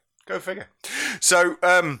Schadenfreude. Go figure. So,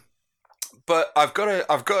 but I've got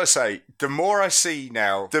to say, the more I see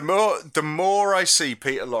now, the more I see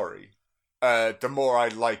Peter Lorre, the more I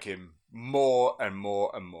like him more and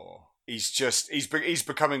more and more. He's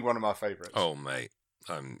becoming one of my favourites. Oh, mate,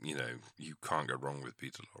 you can't go wrong with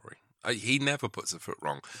Peter Lorre. He never puts a foot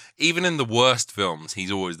wrong. Even in the worst films, he's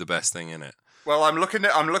always the best thing in it. Well, I'm looking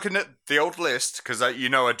at the old list because I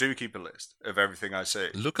do keep a list of everything I see.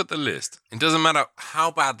 Look at the list. It doesn't matter how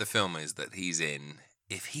bad the film is that he's in.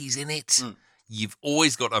 If he's in it, you've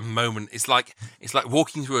always got a moment. It's like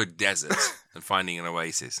walking through a desert and finding an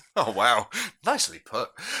oasis. Oh wow, nicely put.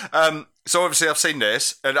 So obviously I've seen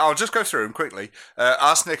this, and I'll just go through them quickly.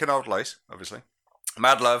 Arsenic and Old Lace, obviously.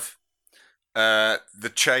 Mad Love.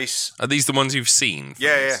 The Chase. Are these the ones you've seen?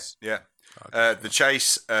 Yeah. Okay. The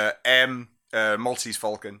Chase, M, Maltese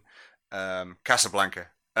Falcon, Casablanca.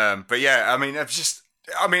 But yeah,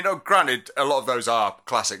 granted, a lot of those are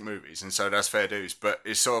classic movies, and so that's fair dues. But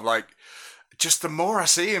it's sort of like, just the more I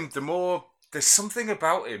see him, the more there's something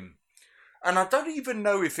about him, and I don't even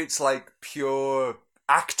know if it's like pure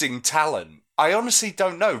acting talent. I honestly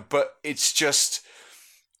don't know, but it's just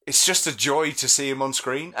a joy to see him on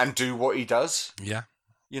screen and do what he does. Yeah.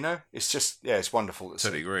 It's wonderful to see.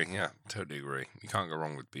 Totally agree. Yeah, totally agree. You can't go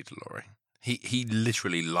wrong with Peter Lorre. He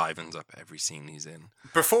literally livens up every scene he's in.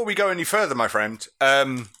 Before we go any further, my friend,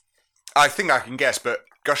 I think I can guess, but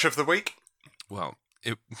Gush of the Week? Well,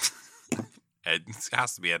 it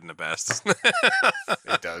has to be Edna Best, doesn't it?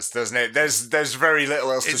 It does, doesn't it? There's very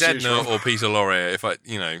little else to choose Edna from. or Peter Lorre. If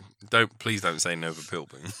please don't say Nova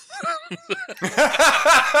Pilbeam.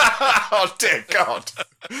 Oh dear God!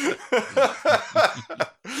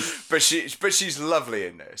 but she's lovely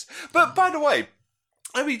in this. But by the way,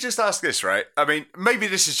 let me just ask this, right? I mean, maybe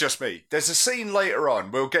this is just me. There's a scene later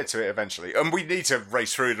on. We'll get to it eventually, and we need to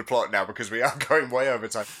race through the plot now because we are going way over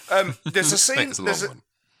time. There's a scene.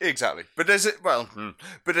 Exactly, but there's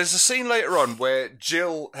a scene later on where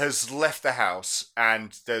Jill has left the house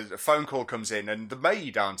and the phone call comes in and the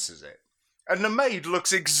maid answers it, and the maid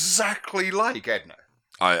looks exactly like Edna.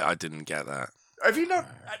 I didn't get that. Have you not?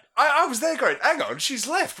 I was there going, hang on, she's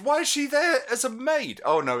left. Why is she there as a maid?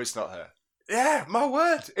 Oh no, it's not her. Yeah, my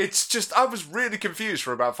word. It's just, I was really confused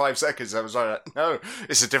for about 5 seconds. I was like, no,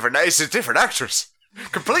 it's a different actress.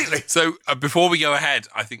 Completely. So before we go ahead,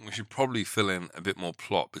 I think we should probably fill in a bit more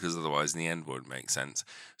plot because otherwise the end won't make sense.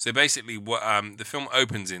 So basically, the film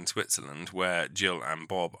opens in Switzerland where Jill and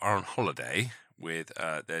Bob are on holiday with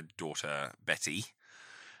their daughter Betty,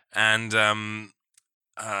 and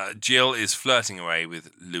Jill is flirting away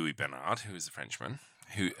with Louis Bernard, who is a Frenchman.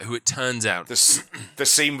 Who it turns out the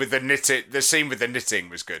scene with the knitting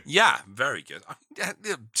was good. Yeah, very good.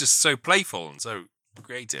 Just so playful and so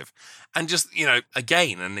creative, and just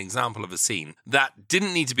again an example of a scene that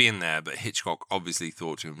didn't need to be in there, but Hitchcock obviously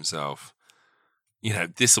thought to himself,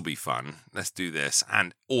 this will be fun. Let's do this,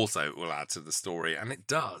 and also it will add to the story, and it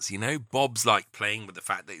does. Bob's like playing with the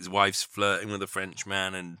fact that his wife's flirting with a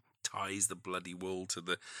Frenchman and ties the bloody wool to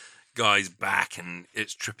the guy's back, and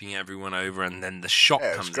it's tripping everyone over, and then the shot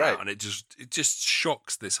comes out, and it just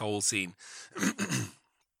shocks this whole scene.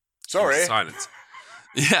 Sorry. Silence.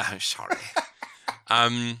 Yeah, sorry.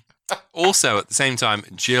 Also, at the same time,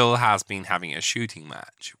 Jill has been having a shooting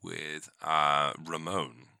match with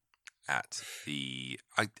Ramon at the,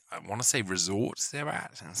 I want to say resort they're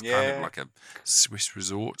at. It's kind of like a Swiss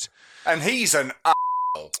resort. And he's an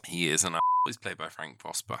He is an He's played by Frank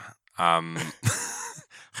Prosper,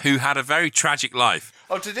 who had a very tragic life.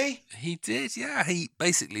 Oh, did he? He did, yeah. He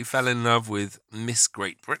basically fell in love with Miss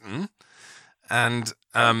Great Britain and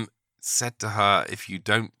said to her, if you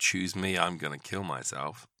don't choose me, I'm going to kill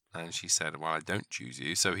myself. And she said, well, I don't choose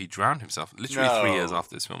you. So he drowned himself literally 3 years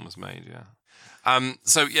after this film was made, yeah.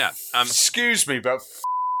 Excuse me, but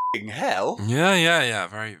f***ing hell. Yeah.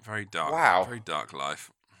 Very, very dark. Wow. Very dark life.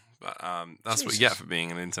 But that's what you get for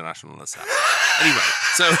being an international assassin. Anyway,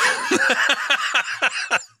 so...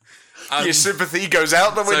 your sympathy goes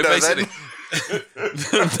out the window then.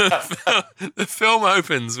 The film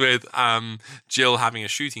opens with Jill having a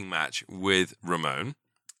shooting match with Ramon,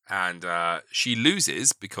 and she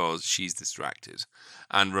loses because she's distracted.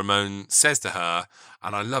 And Ramon says to her,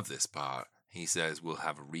 and I love this part, he says, we'll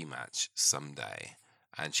have a rematch someday.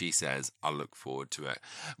 And she says, I look forward to it.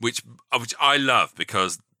 Which I love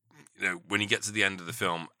because, you know, when you get to the end of the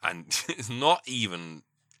film, and it's not even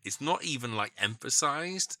like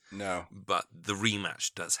emphasized. No. But the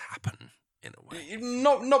rematch does happen in a way.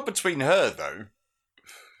 Not between her, though.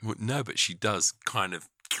 Well, no, but she does kind of.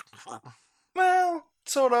 Well,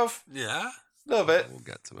 sort of. Yeah. A little bit. We'll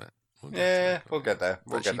get to it. We'll get there.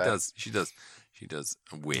 She does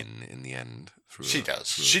win in the end. She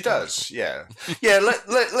does. Yeah.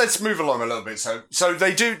 Let's move along a little bit. So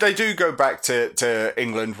they do go back to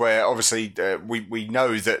England, where obviously we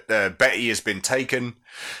know that Betty has been taken.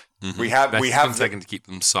 Mm-hmm. We have been taken to keep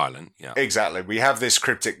them silent. Yeah, exactly. We have this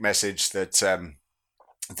cryptic message that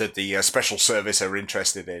the special service are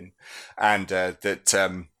interested in, and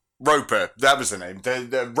that Roper, that was the name.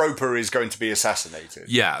 The Roper is going to be assassinated.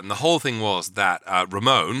 Yeah, and the whole thing was that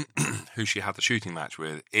Ramon, who she had the shooting match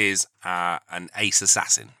with, is an ace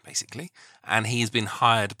assassin, basically. And he's been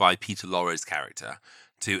hired by Peter Lorre's character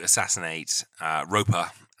to assassinate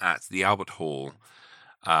Roper at the Albert Hall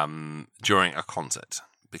during a concert,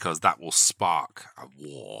 because that will spark a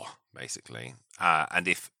war, basically. And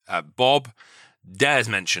if Bob dares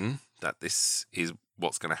mention that this is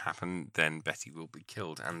what's going to happen, then Betty will be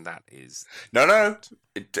killed, and that is... No.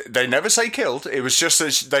 They never say killed. It was just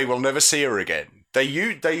that they will never see her again.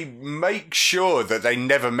 They make sure that they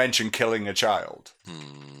never mention killing a child.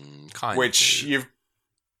 Which you've...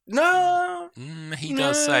 No. He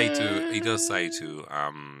does say to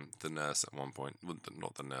the nurse at one point,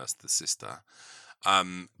 not the nurse, the sister,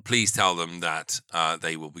 please tell them that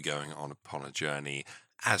they will be going upon a journey,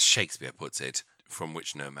 as Shakespeare puts it, from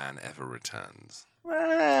which no man ever returns.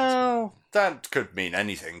 Well, that could mean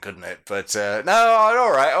anything, couldn't it? But no,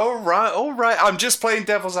 all right. I'm just playing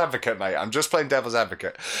devil's advocate, mate.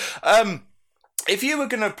 If you were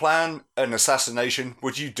going to plan an assassination,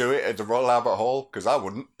 would you do it at the Royal Albert Hall? Because I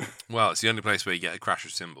wouldn't. Well, it's the only place where you get a crash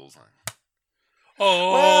of cymbals.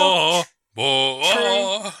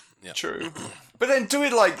 True. But then do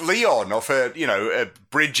it like Leon off a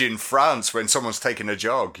bridge in France when someone's taking a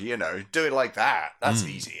jog. Do it like that. That's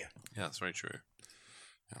easier. Yeah, that's very true.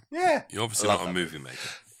 Yeah. You're obviously not a movie maker.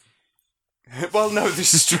 Well, no,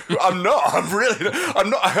 this is true. I'm not. I'm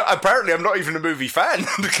not. Apparently, I'm not even a movie fan.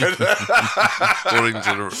 According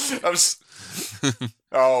to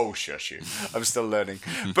Oh, shush you. I'm still learning.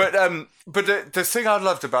 But the thing I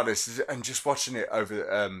loved about this is, and just watching it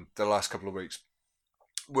over the last couple of weeks,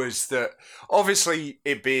 was that obviously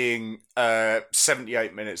it being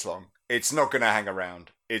 78 minutes long, it's not going to hang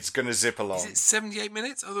around. It's going to zip along. Is it 78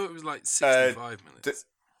 minutes? I thought it was like 65 minutes.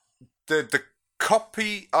 The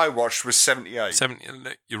copy I watched was 78.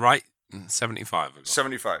 You're right. 75.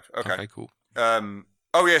 75. Okay, cool.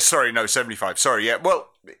 Oh yeah, sorry, no, 75. Sorry, yeah. Well,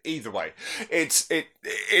 either way,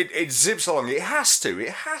 it zips along. It has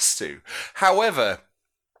to. However,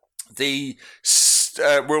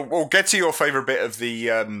 we'll get to your favourite bit of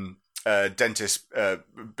the dentist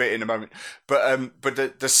bit in a moment.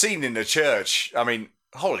 But the scene in the church, I mean,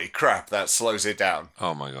 holy crap, that slows it down.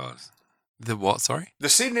 Oh my god. The what? Sorry. The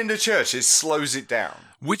scene in the church, it slows it down.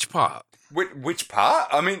 Which part? Which part?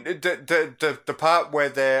 I mean, the part where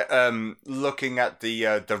they're looking at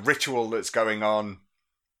the ritual that's going on.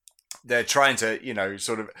 They're trying to,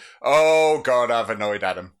 sort of. Oh God, I've annoyed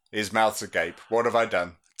Adam. His mouth's agape. What have I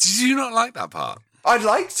done? Did you not like that part? I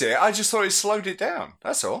liked it. I just thought it slowed it down.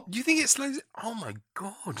 That's all. You think it slows it? Oh my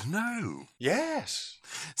God, no. Yes.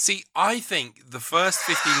 See, I think the first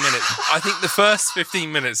 15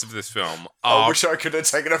 minutes of this film are... I wish I could have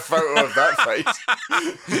taken a photo of that face.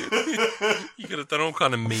 You could have done all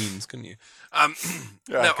kind of memes, couldn't you?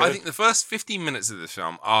 Yeah, I think the first 15 minutes of this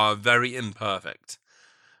film are very imperfect.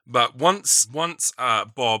 But once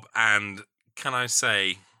Bob and, can I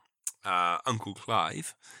say, Uncle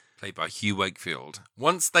Clive, played by Hugh Wakefield,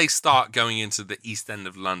 once they start going into the East End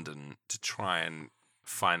of London to try and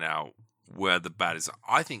find out where the bad is,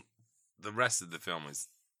 I think the rest of the film is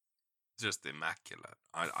just immaculate.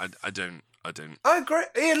 I don't. I agree.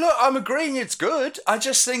 Yeah, look, I'm agreeing it's good. I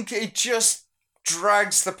just think it just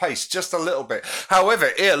drags the pace just a little bit.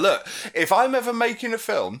 However, here, look, if I'm ever making a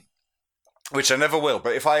film, which I never will,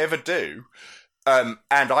 but if I ever do, and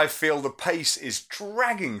I feel the pace is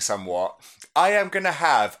dragging somewhat, I am going to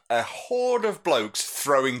have a horde of blokes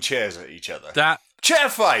throwing chairs at each other. That chair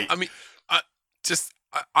fight. I mean,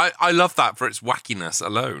 I love that for its wackiness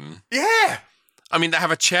alone. Yeah. I mean, they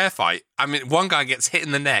have a chair fight. I mean, one guy gets hit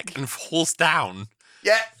in the neck and falls down.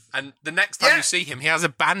 Yeah. And the next time you see him, he has a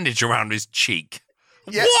bandage around his cheek.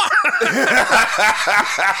 Yeah. What?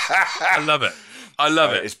 I love it. I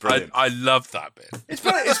love it. It's brilliant. I love that bit. It's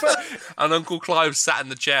brilliant. And Uncle Clive sat in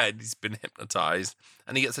the chair and he's been hypnotised.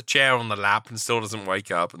 And he gets a chair on the lap and still doesn't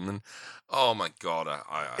wake up. And then, oh my God.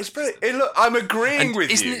 It's brilliant. Look, I'm agreeing with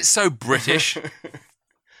you. Isn't it so British?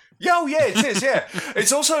 Oh, yeah, it is, yeah.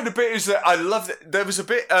 It's also the bit is that I love that there was a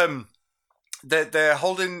bit they're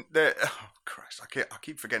holding oh Christ, I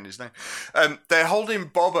keep forgetting his name. They're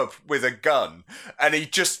holding Bob up with a gun and he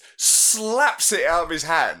just slaps it out of his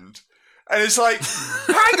hand. And it's like,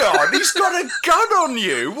 hang on, he's got a gun on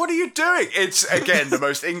you. What are you doing? It's again the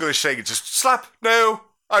most English thing. It's just slap. No,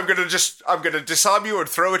 I'm gonna disarm you and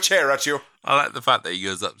throw a chair at you. I like the fact that he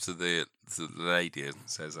goes up to the lady and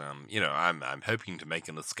says, I'm hoping to make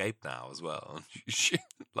an escape now as well. She,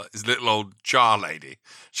 like this little old jar lady,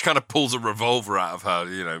 she kind of pulls a revolver out of her,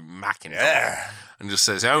 macking it, and just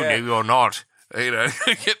says, "Oh no, you're not."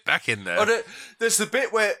 Get back in there. Oh, there's the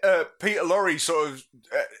bit where Peter Lorre sort of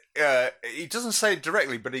he doesn't say it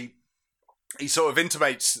directly, but he sort of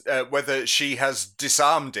intimates whether she has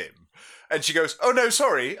disarmed him, and she goes, "Oh no,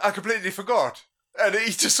 sorry, I completely forgot." And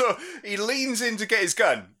he just he leans in to get his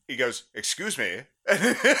gun. He goes, "Excuse me," and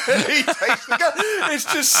he takes the gun. It's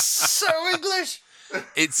just so English.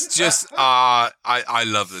 It's just I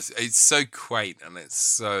love this. It's so quaint and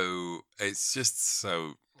it's just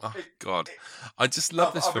so. Oh God, I just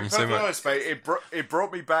love this film so much. Honest, mate, it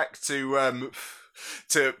brought me back to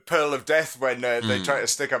Pearl of Death when they tried to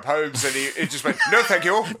stick up Holmes and he just went, "No, thank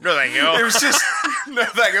you, no, thank you." It was just no,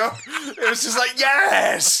 thank you. It was just like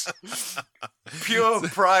yes, pure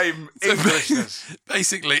prime Englishness.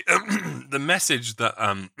 Basically, the message that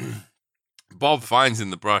Bob finds in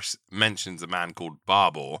the brush mentions a man called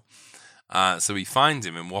Barbour. So he finds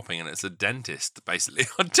him in Wapping, and it's a dentist, basically.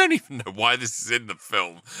 I don't even know why this is in the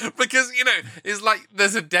film. Because, it's like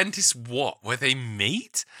there's a dentist, where they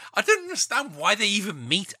meet? I don't understand why they even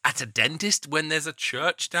meet at a dentist when there's a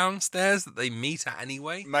church downstairs that they meet at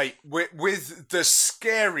anyway. Mate, with the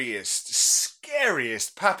scariest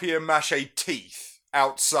papier-mâché teeth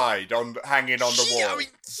outside hanging on the wall.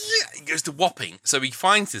 He goes to Wapping, so he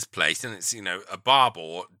finds this place, and it's a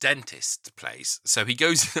Barbour dentist place. So he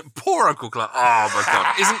goes. Poor Uncle Clive. Oh my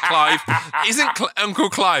God! Isn't Uncle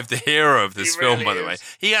Clive the hero of this film? Really by the way,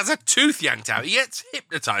 he has a tooth yanked out. He gets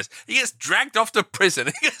hypnotised. He gets dragged off to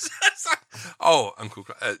prison. Uncle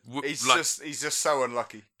Clive. He's just so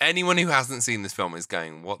unlucky. Anyone who hasn't seen this film is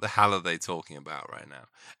going, "What the hell are they talking about right now?"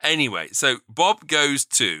 Anyway, so Bob goes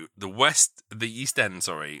to the East End,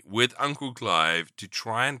 with Uncle Clive to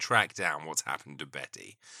try and track down what's happened to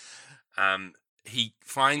Betty. He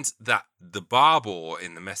finds that the Barbour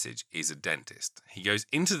in the message is a dentist. He goes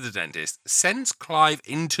into the dentist, sends Clive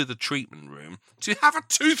into the treatment room to have a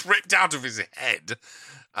tooth ripped out of his head.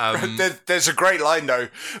 There's a great line though,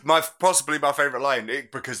 possibly my favourite line,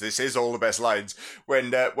 because this is all the best lines.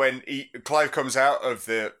 When Clive comes out of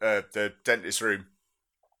the dentist room,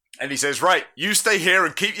 and he says, "Right, you stay here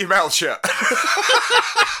and keep your mouth shut."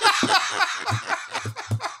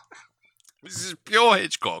 This is pure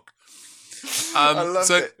Hitchcock. I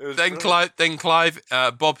loved it. Clive,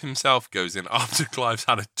 Bob himself goes in after Clive's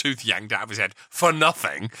had a tooth yanked out of his head for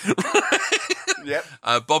nothing. Yep.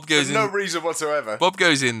 Bob goes in. No reason whatsoever. Bob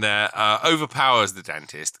goes in there, overpowers the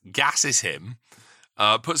dentist, gasses him,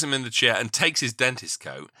 puts him in the chair, and takes his dentist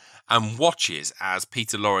coat and watches as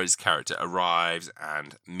Peter Lorre's character arrives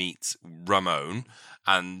and meets Ramon.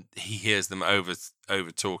 and he hears them over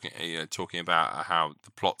talking, talking about how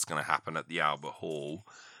the plot's going to happen at the Albert Hall.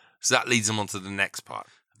 So that leads them on to the next part.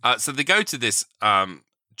 So they go to this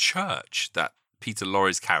church that Peter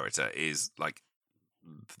Lorre's character is like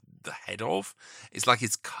the head of. It's like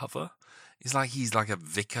his cover. It's like he's like a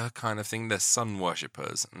vicar kind of thing. They're sun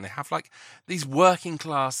worshippers, and they have like these working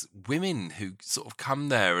class women who sort of come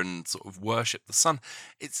there and sort of worship the sun.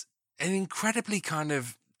 It's an incredibly kind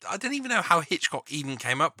of, I don't even know how Hitchcock even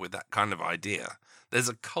came up with that kind of idea. There's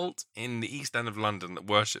a cult in the East End of London that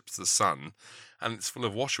worships the sun, and it's full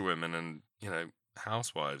of washerwomen and,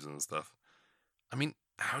 housewives and stuff. I mean,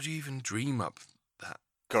 how do you even dream up that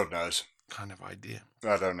God knows. kind of idea?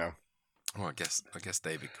 I don't know. Well, I guess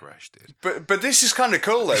David Koresh did. But this is kind of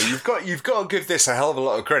cool though. You've got to give this a hell of a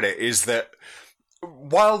lot of credit. Is that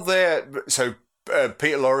while they're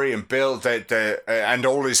Peter Lorre and Bill, and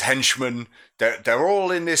all his henchmen, they're all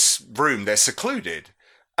in this room. They're secluded,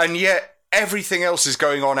 and yet everything else is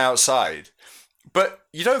going on outside. But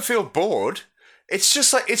you don't feel bored. It's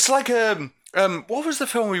just like what was the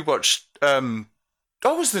film we watched?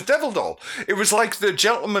 It was The Devil Doll. It was like the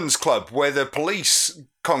Gentleman's Club where the police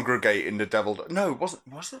congregate in the Devil Doll. No, was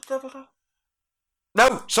it Devil Doll?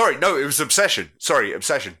 No, sorry, no, it was Obsession. Sorry,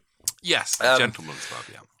 Obsession. Yes, the Gentleman's Club,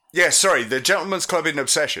 yeah. Yeah, sorry, the Gentleman's Club in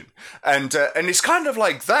Obsession. And it's kind of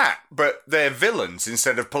like that, but they're villains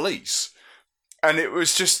instead of police. And it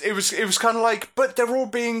was kind of like, but they're all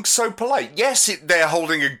being so polite. Yes, they're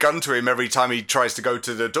holding a gun to him every time he tries to go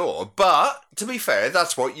to the door. But, to be fair,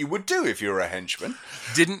 that's what you would do if you were a henchman.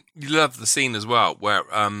 Didn't you love the scene as well where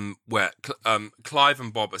Clive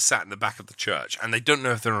and Bob are sat in the back of the church and they don't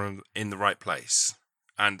know if they're in the right place.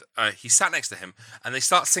 And he sat next to him and they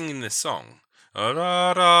start singing this song. Da,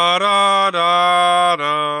 da, da, da,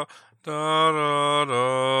 da, da, da,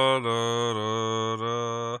 da, da,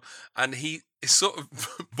 da. And he is sort of,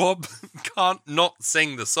 Bob can't not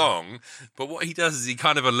sing the song, but what he does is he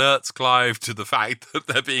kind of alerts Clive to the fact that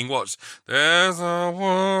they're being watched. There's a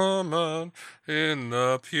woman in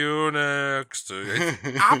the pew next to you.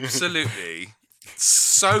 It's absolutely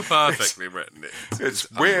so perfectly written.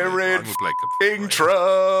 We're in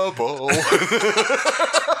trouble.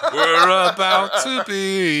 We're about to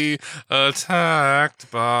be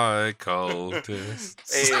attacked by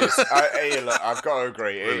cultists. It is. Look, I've got to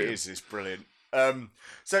agree. Brilliant. It's brilliant.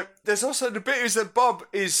 So there's also the bit is that Bob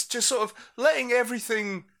is just sort of letting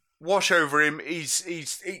everything wash over him. He's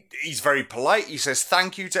very polite. He says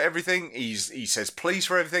thank you to everything. He says please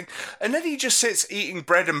for everything, and then he just sits eating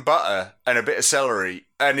bread and butter and a bit of celery,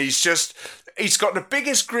 and he's got the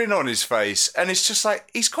biggest grin on his face, and it's just like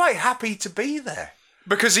he's quite happy to be there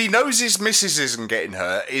because he knows his missus isn't getting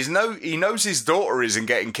hurt. He knows his daughter isn't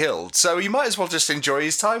getting killed, so he might as well just enjoy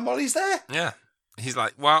his time while he's there. Yeah, he's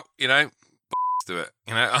like, well, do it.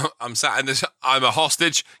 I'm sat in this. I'm a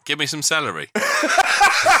hostage. Give me some celery.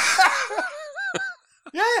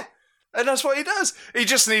 Yeah, and that's what he does. He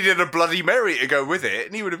just needed a Bloody Mary to go with it,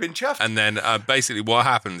 and he would have been chuffed. And then basically what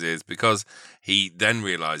happens is because he then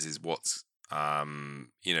realizes what's,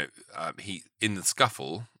 he in the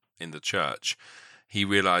scuffle in the church, he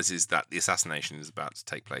realizes that the assassination is about to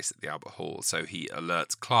take place at the Albert Hall. So he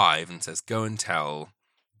alerts Clive and says, "Go and tell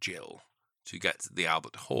Jill to get to the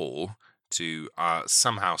Albert Hall to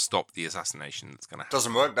somehow stop the assassination that's going to happen."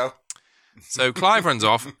 Doesn't work though. So Clive runs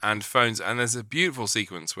off and phones, and there's a beautiful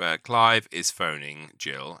sequence where Clive is phoning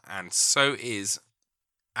Jill, and so is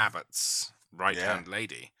Abbott's right-hand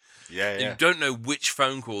lady. Yeah. You don't know which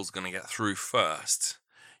phone call's going to get through first.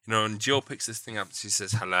 And Jill picks this thing up and she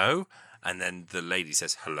says hello, and then the lady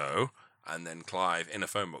says hello, and then Clive in a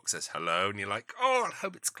phone book says hello, and you're like, oh, I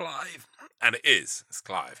hope it's Clive. And it is. It's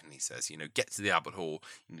Clive, and he says, get to the Albert Hall.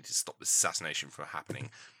 You need to stop this assassination from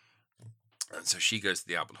happening. And so she goes to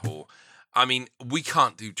the Albert Hall. I mean, we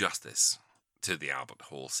can't do justice to the Albert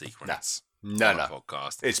Hall sequence. No.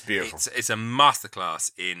 Podcast. It's beautiful. It's a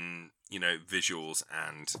masterclass in visuals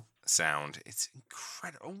and sound. It's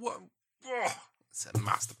incredible. It's a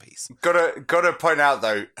masterpiece. Gotta point out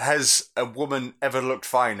though, has a woman ever looked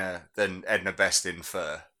finer than Edna Best in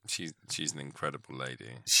fur? She's an incredible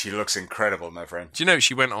lady. She looks incredible, my friend. Do you know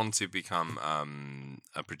she went on to become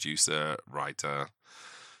a producer, writer,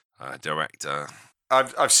 director?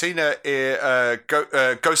 I've seen her in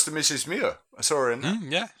Ghost of Mrs. Muir. I saw her in that.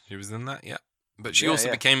 Yeah, she was in that, yeah. But she also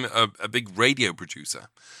became a big radio producer.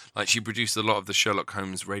 Like, she produced a lot of the Sherlock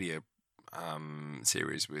Holmes radio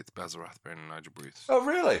series with Basil Rathbone and Nigel Bruce. Oh,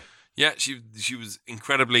 really? Yeah, she was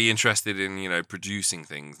incredibly interested in, producing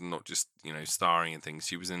things, and not just, starring in things.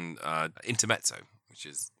 She was in Intermezzo, which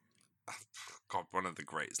is, God, one of the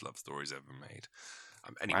greatest love stories ever made.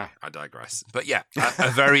 Anyway, I digress. But yeah, a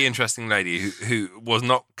very interesting lady who was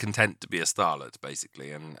not content to be a starlet,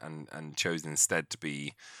 basically, and chose instead to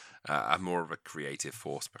be more of a creative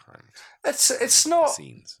force behind It's not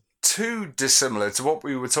scenes. too dissimilar to what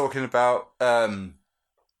we were talking about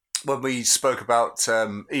when we spoke about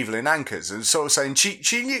Evelyn Ankers, and sort of saying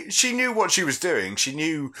she knew what she was doing. She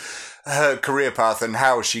knew her career path and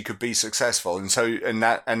how she could be successful, and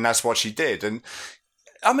that's what she did. And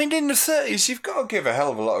I mean, in the 30s, you've got to give a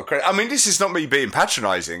hell of a lot of credit. I mean, this is not me being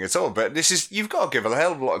patronising at all, but you've got to give a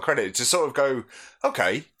hell of a lot of credit to sort of go,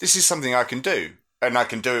 okay, this is something I can do, and I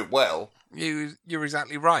can do it well. You're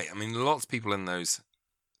exactly right. I mean, lots of people in those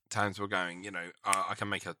times were going, I can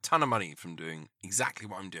make a ton of money from doing exactly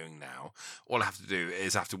what I'm doing now. All I have to do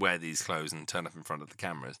is have to wear these clothes and turn up in front of the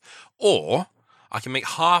cameras. Or I can make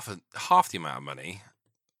half the amount of money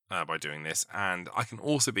by doing this, and I can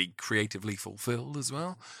also be creatively fulfilled as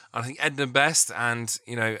well. And I think Edna Best and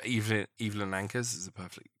Evelyn Ankers is a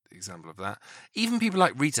perfect example of that. Even people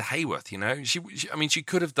like Rita Hayworth, she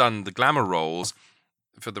could have done the glamour roles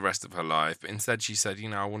for the rest of her life, but instead she said,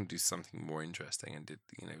 I want to do something more interesting, and did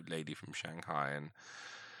Lady from Shanghai. And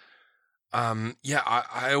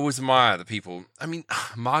I always admire the people. I mean,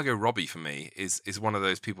 Margot Robbie for me is one of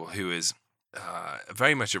those people who is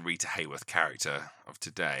very much a Rita Hayworth character of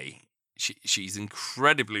today. She's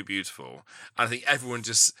incredibly beautiful. I think everyone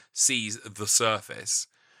just sees the surface,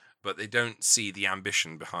 but they don't see the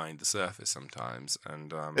ambition behind the surface sometimes.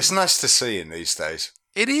 And it's nice to see in these days.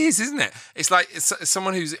 It is, isn't it? It's like it's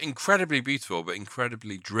someone who's incredibly beautiful but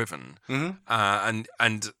incredibly driven, and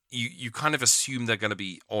you kind of assume they're going to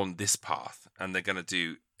be on this path, and they're going to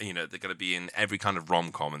do, they're going to be in every kind of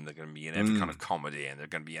rom-com, and they're going to be in every kind of comedy, and they're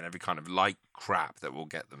going to be in every kind of light crap that will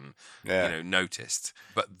get them, noticed.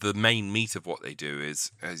 But the main meat of what they do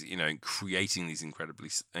is creating these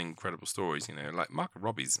incredible stories. Like Margot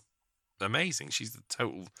Robbie's amazing. She's the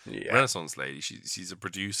total Renaissance lady. She's a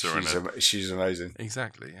producer. She's amazing.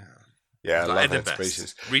 Exactly. Yeah, I love Edna her to Best,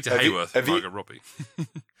 pieces. Rita Hayworth, Margot Robbie.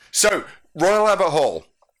 So Royal Albert Hall.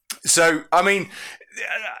 So I mean,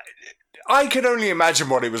 I can only imagine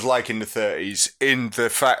what it was like in the 30s. In the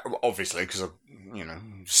fact, obviously, because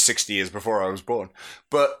 60 years before I was born.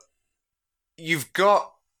 But you've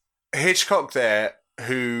got Hitchcock there,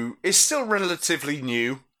 who is still relatively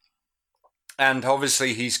new, and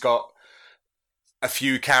obviously he's got a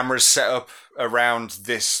few cameras set up around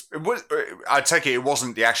this. I take it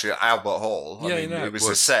wasn't the actual Albert Hall. It was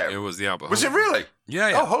a set. It was the Albert Hall. Was it really?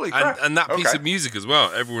 Yeah. Oh, holy crap. And that piece of music as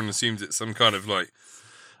well. Everyone assumes it's some kind of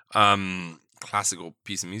classical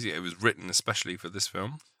piece of music. It was written especially for this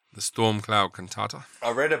film, the Storm Cloud Cantata.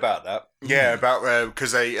 I read about that. Yeah, about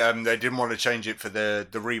because they didn't want to change it for the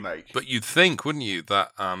remake. But you'd think, wouldn't you,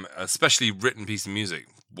 that especially written piece of music,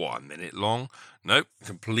 a minute long? Nope,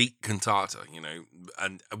 complete cantata,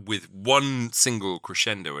 and with one single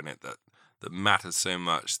crescendo in it that matters so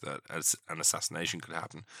much that an assassination could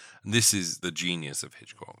happen. And this is the genius of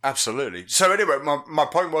Hitchcock. Absolutely. So anyway, my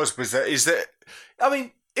point was that I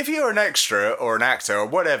mean, if you're an extra or an actor or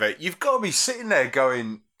whatever, you've got to be sitting there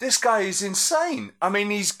going, this guy is insane. I mean,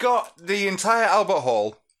 he's got the entire Albert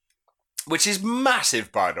Hall, which is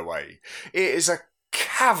massive, by the way. It is a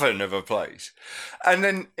cavern of a place. And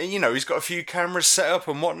then, he's got a few cameras set up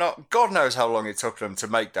and whatnot. God knows how long it took them to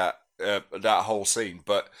make that whole scene.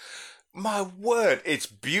 But my word, it's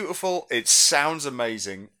beautiful. It sounds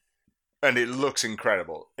amazing. And it looks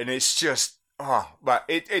incredible. And it's just,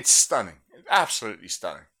 it's stunning. Absolutely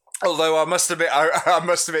stunning. Although I must admit,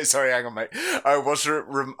 sorry, hang on, mate.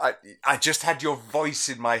 I just had your voice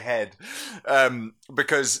in my head,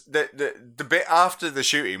 because the bit after the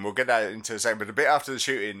shooting, we'll get that into a second, but the bit after the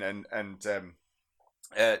shooting and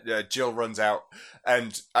Jill runs out,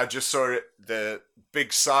 and I just saw the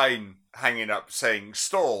big sign hanging up saying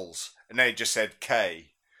stalls, and then it just said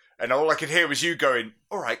K, and all I could hear was you going,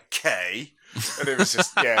 all right, K. And it was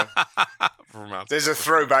just, yeah. There's a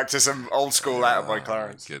throwback to some old school Out of My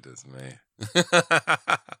Clarence. Goodness me.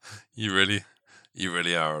 You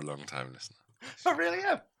really are a long time listener. I really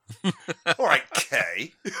am. All right,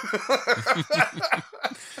 Kay.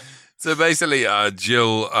 So basically,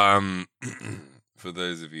 Jill, for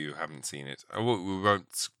those of you who haven't seen it, we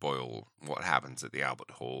won't spoil what happens at the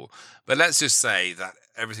Albert Hall, but let's just say that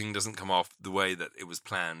everything doesn't come off the way that it was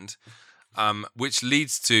planned, which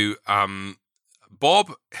leads to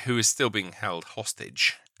Bob, who is still being held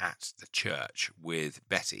hostage at the church with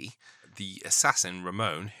Betty, the assassin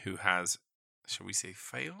Ramon, who has, shall we say,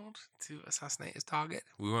 failed to assassinate his target.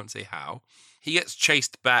 We won't say how. He gets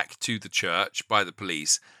chased back to the church by the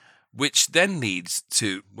police, which then leads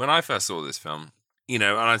to, when I first saw this film, and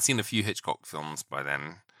I'd seen a few Hitchcock films by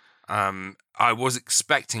then. I was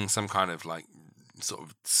expecting some kind of like sort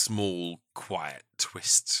of small, quiet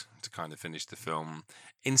twist to kind of finish the film.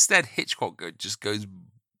 Instead, Hitchcock just goes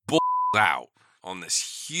balls out on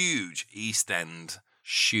this huge East End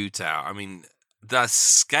shootout. I mean, the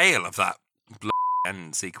scale of that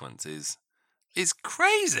end sequence is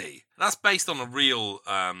crazy. That's based on a real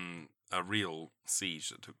siege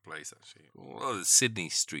that took place, actually. Well, the Sydney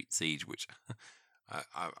Street siege, which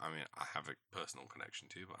I mean, I have a personal connection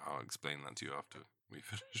to, but I'll explain that to you after we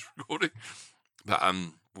finish recording. But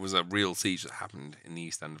was a real siege that happened in the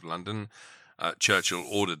East End of London. Churchill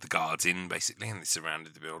ordered the guards in, basically, and they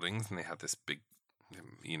surrounded the buildings, and they had this big,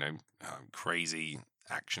 crazy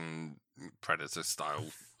action Predator-style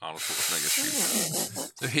Arnold Schwarzenegger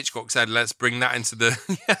shootout. So Hitchcock said, let's bring that into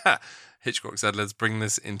the... Hitchcock said, let's bring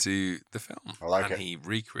this into the film. I like and it. He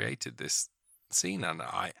recreated this scene, and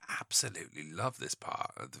I absolutely love this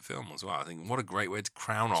part of the film as well. I think what a great way to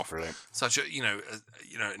crown off brilliant. Such a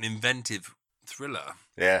an inventive thriller.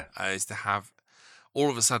 Yeah. Is to have all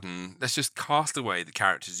of a sudden, let's just cast away the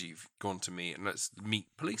characters you've gone to meet and let's meet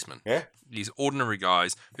policemen. Yeah. These ordinary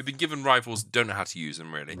guys who've been given rifles, don't know how to use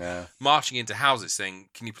them really. Yeah. Marching into houses saying,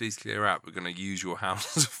 can you please clear out? We're going to use your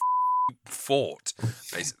house as a fort,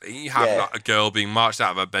 basically. You have like, a girl being marched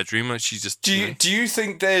out of her bedroom and she's just... Do you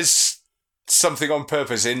think there's something on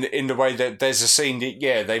purpose in the way that there's a scene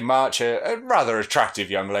that, they march a rather attractive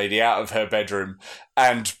young lady out of her bedroom,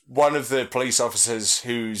 and one of the police officers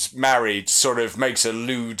who's married sort of makes a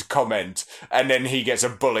lewd comment, and then he gets a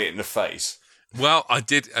bullet in the face? Well, I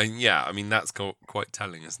did, I mean, that's quite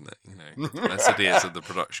telling, isn't it? Let's adhere to the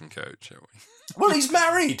production code, shall we? Well, he's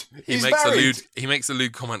married. He makes a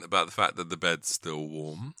lewd comment about the fact that the bed's still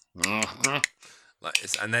warm. Mm-hmm.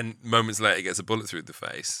 And then moments later, he gets a bullet through the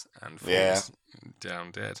face and falls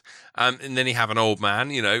down dead. And then you have an old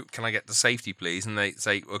man. Can I get the safety, please? And they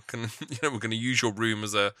say, well, we're going to use your room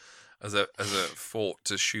as a fort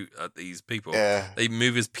to shoot at these people. Yeah. They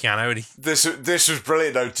move his piano. And This was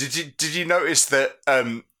brilliant though. Did you notice that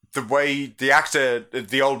the way the actor,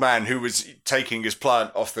 the old man who was taking his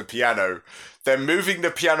plant off the piano, they're moving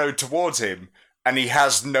the piano towards him, and he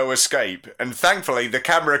has no escape. And thankfully, the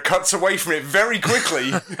camera cuts away from it very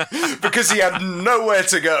quickly because he had nowhere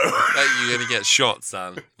to go. You're going to get shot,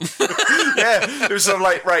 son. Yeah, it was sort of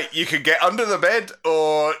like, right, you could get under the bed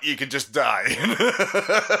or you could just die.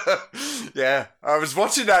 Yeah, I was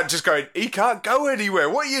watching that just going, he can't go anywhere.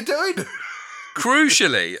 What are you doing?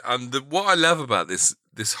 Crucially, what I love about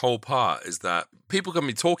this whole part is that people can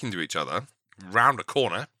be talking to each other round a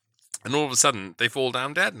corner, and all of a sudden, they fall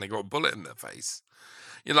down dead and they got a bullet in their face.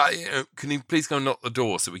 You're like, can you please go knock the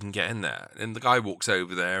door so we can get in there? And the guy walks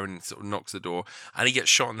over there and sort of knocks the door, and he gets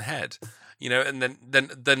shot in the head. And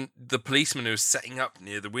then the policeman who's setting up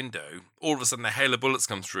near the window, all of a sudden a hail of bullets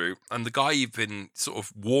comes through, and the guy you've been sort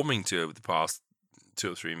of warming to over the past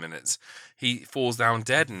 2 or 3 minutes, he falls down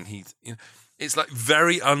dead, and it's like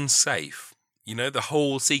very unsafe. The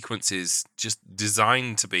whole sequence is just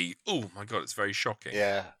designed to be, oh my God, it's very shocking.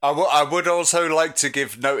 Yeah. I would also like to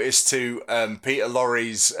give notice to Peter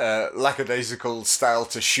Lorre's lackadaisical style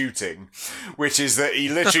to shooting, which is that he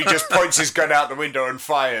literally just points his gun out the window and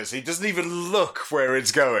fires. He doesn't even look where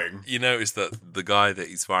it's going. You notice that the guy that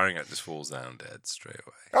he's firing at just falls down dead straight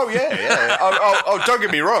away. Oh, yeah. Oh, don't get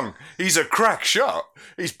me wrong. He's a crack shot.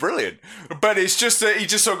 He's brilliant. But it's just that he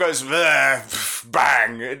just sort of goes,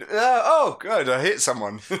 bang. Oh, good, I hit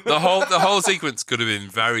someone. The whole sequence could have been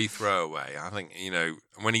very throwaway. I think,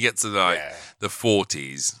 when you get to the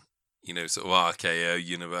 40s, sort of RKO,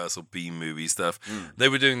 Universal B-movie stuff, they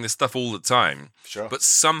were doing this stuff all the time. Sure. But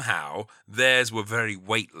somehow theirs were very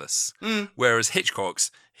weightless. Whereas Hitchcock's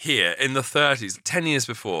here in the 30s, 10 years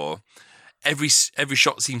before, every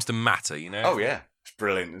shot seems to matter, Oh, yeah. It's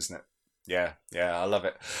brilliant, isn't it? Yeah, I love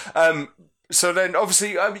it. So then,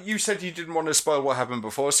 obviously, you said you didn't want to spoil what happened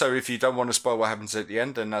before, so if you don't want to spoil what happens at the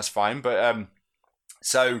end, then that's fine. But,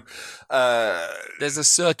 there's a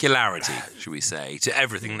circularity, should we say, to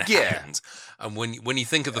everything that happens. And when you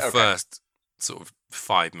think of the first sort of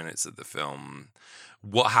 5 minutes of the film,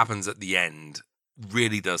 what happens at the end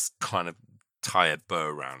really does kind of tie a bow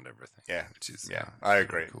around everything. Yeah, which is I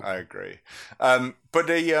agree. Cool. I agree. But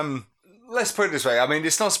the let's put it this way. I mean,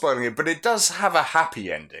 it's not spoiling it, but it does have a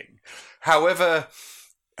happy ending. However,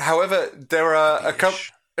 there are a couple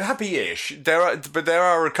happy-ish. There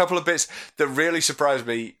are a couple of bits that really surprised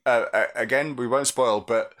me. Again, we won't spoil,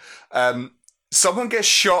 but someone gets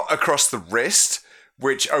shot across the wrist,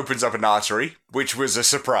 which opens up an artery, which was a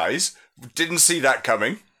surprise. Didn't see that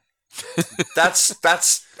coming. That's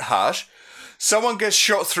harsh. Someone gets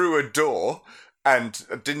shot through a door, And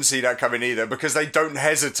I didn't see that coming either, because they don't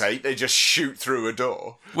hesitate. They just shoot through a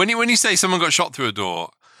door. When you say someone got shot through a door,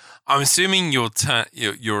 I'm assuming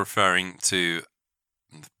you're referring to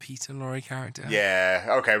the Peter Lorre character. Yeah,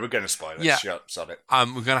 okay, we're going to spoil it. Yeah. Shut it. We're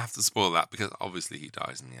going to have to spoil that because obviously he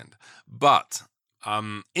dies in the end. But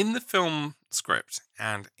in the film script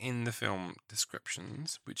and in the film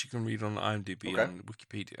descriptions, which you can read on IMDb and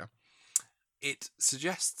Wikipedia, it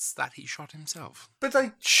suggests that he shot himself. But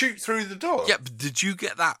they shoot through the door. Yeah, but did you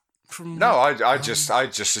get that from... No, I just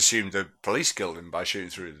assumed the police killed him by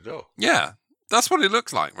shooting through the door. Yeah, that's what it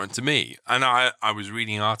looks like to me. And I was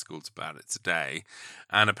reading articles about it today,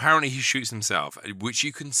 and apparently he shoots himself, which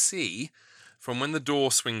you can see from when the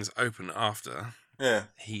door swings open after. Yeah.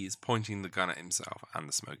 He's pointing the gun at himself, and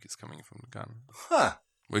the smoke is coming from the gun. Huh.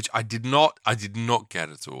 Which I did not get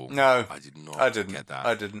at all. No. I didn't get that.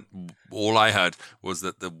 I didn't. All I heard was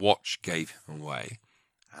that the watch gave him away,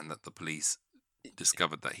 and that the police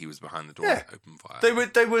discovered that he was behind the door and opened fire.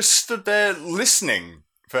 They were stood there listening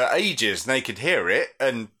for ages, and they could hear it,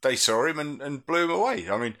 and they saw him and blew him away.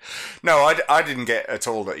 I mean, no, I didn't get at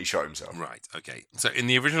all that he shot himself. Right, okay. So in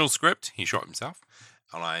the original script, he shot himself.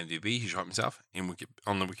 On IMDb, he shot himself.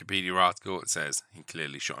 On the Wikipedia article, it says he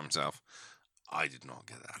clearly shot himself. I did not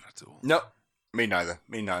get that at all. No, me neither.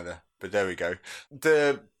 But there we go.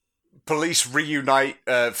 The police reunite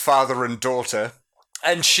father and daughter,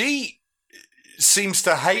 and she seems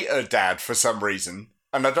to hate her dad for some reason,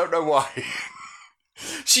 and I don't know why.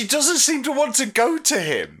 She doesn't seem to want to go to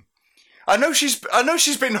him. I know she's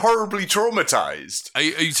been horribly traumatized. Are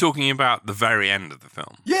you talking about the very end of the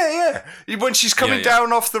film? Yeah. When she's coming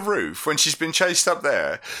down off the roof, when she's been chased up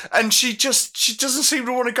there, and she doesn't seem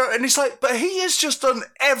to want to go. And it's like, but he has just done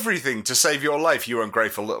everything to save your life, you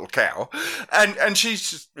ungrateful little cow. And she's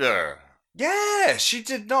just, yeah, she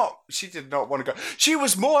did not want to go. She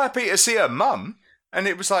was more happy to see her mum. And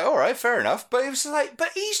it was like, all right, fair enough. But it was like,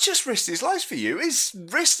 but he's just risked his life for you. His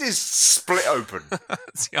wrist is split open.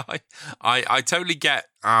 See, I totally get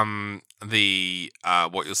the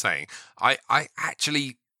what you're saying. I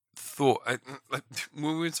actually thought like,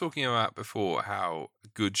 when we were talking about before how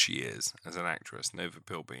good she is as an actress, Nova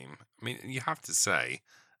Pilbeam. I mean, you have to say,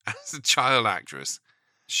 as a child actress,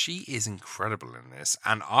 she is incredible in this.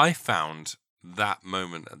 And I found that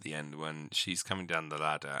moment at the end when she's coming down the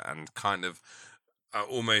ladder and kind of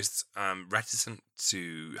almost reticent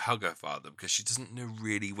to hug her father because she doesn't know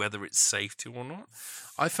really whether it's safe to or not.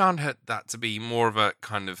 I found that to be more of a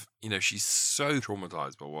kind of, she's so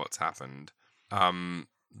traumatized by what's happened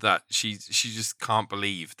that she just can't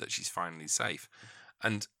believe that she's finally safe.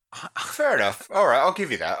 And fair enough. All right, I'll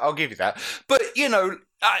give you that. But,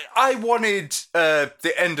 I wanted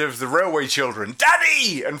the end of The Railway Children.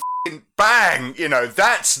 Daddy! And f***ing bang!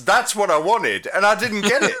 That's what I wanted, and I didn't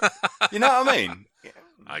get it. You know what I mean?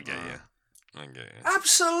 I get you.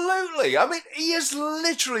 Absolutely. I mean, he has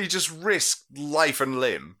literally just risked life and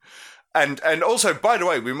limb. And also, by the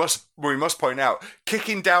way, we must point out,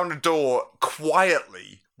 kicking down the door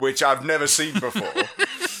quietly, which I've never seen before,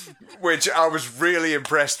 which I was really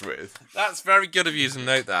impressed with. That's very good of you to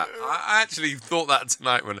note that. I actually thought that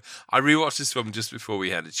tonight when I rewatched this film just before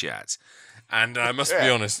we had a chat. And I must be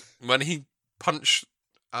honest, when he punched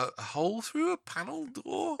a hole through a panel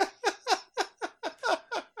door...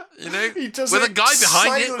 He does with it a guy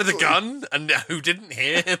behind silently. it with a gun and who didn't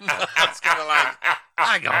hear him. That's kind of like,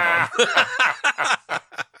 hang on.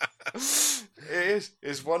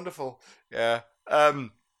 It's wonderful. Yeah.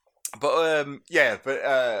 Well,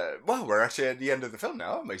 we're actually at the end of the film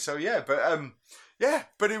now, aren't we? So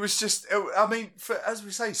but it was just, as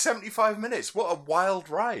we say, 75 minutes. What a wild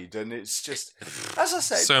ride. And it's just, as I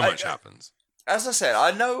said, so much happens. As I said,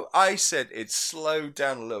 I know I said it slowed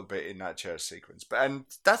down a little bit in that church sequence, and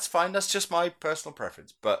that's fine. That's just my personal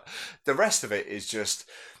preference. But the rest of it is just,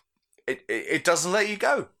 it doesn't let you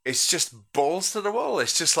go. It's just balls to the wall.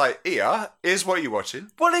 It's just like, here's what you're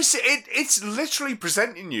watching. Well, it's literally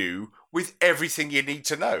presenting you with everything you need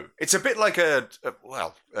to know. It's a bit like it's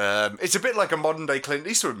a bit like a modern day Clint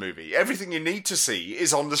Eastwood movie. Everything you need to see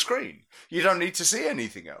is on the screen. You don't need to see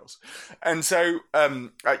anything else. And so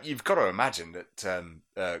you've got to imagine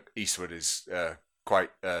that Eastwood is quite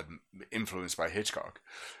influenced by Hitchcock.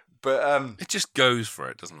 But it just goes for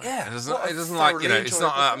it, doesn't it? Yeah, it doesn't like it's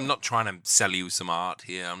not. I'm not trying to sell you some art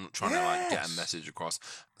here. I'm not trying to get a message across.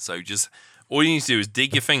 So just all you need to do is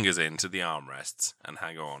dig your fingers into the armrests and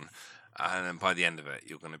hang on. And then by the end of it,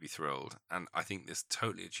 you're going to be thrilled. And I think this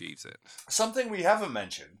totally achieves it. Something we haven't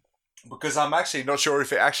mentioned, because I'm actually not sure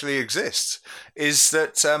if it actually exists, is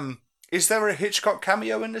that is there a Hitchcock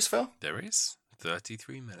cameo in this film? There is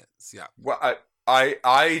 33 minutes. Yeah. Well,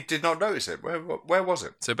 I did not notice it. Where was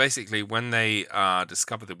it? So basically, when they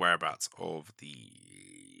discovered the whereabouts of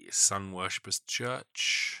the Sun Worshippers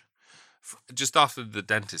Church, just after the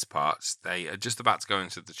dentist part, they are just about to go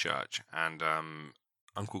into the church, and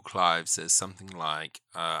Uncle Clive says something like,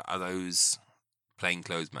 "Are those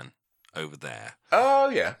plainclothesmen over there?" Oh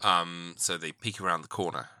yeah. So they peek around the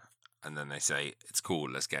corner, and then they say, "It's cool,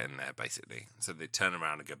 let's get in there," basically. So they turn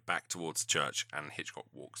around and go back towards the church, and Hitchcock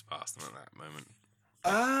walks past them at that moment.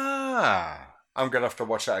 I'm gonna have to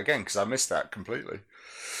watch that again because I missed that completely.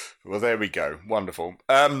 Well, there we go. Wonderful.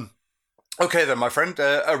 Okay then, my friend.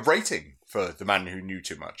 A rating for The Man Who Knew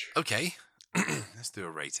Too Much. Okay, let's do a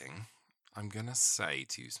rating. I'm gonna say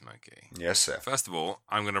to you, Smokey. Yes, sir. First of all,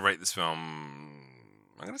 I'm gonna rate this film.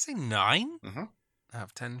 I'm gonna say 9 out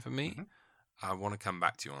of 10 for me. I want to come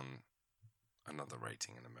back to you on another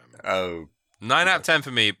rating in a moment. Oh, 9 out of 10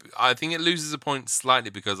 for me. I think it loses a point slightly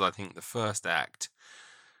because I think the first act,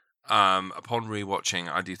 upon rewatching,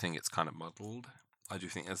 I do think it's kind of muddled. I do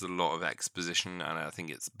think there's a lot of exposition, and I think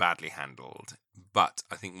it's badly handled. But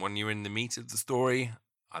I think when you're in the meat of the story,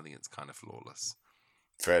 I think it's kind of flawless.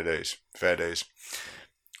 Fair days.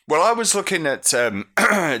 Well, I was looking at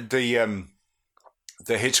the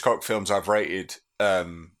Hitchcock films I've rated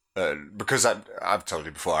because I've told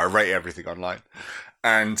you before I rate everything online,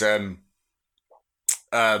 and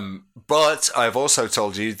but I've also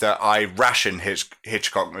told you that I ration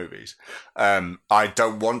Hitchcock movies. I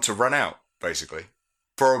don't want to run out, basically.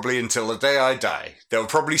 Probably until the day I die. There'll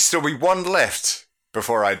probably still be one left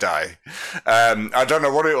before I die. I don't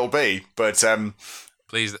know what it'll be, but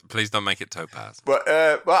please don't make it Topaz. But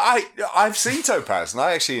I've seen Topaz, and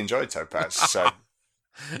I actually enjoyed Topaz. So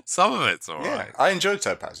some of it's all yeah, right. I enjoyed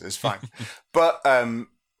Topaz. It's fine, but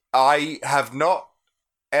I have not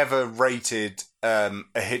ever rated a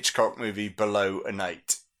Hitchcock movie below an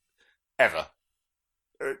 8, ever,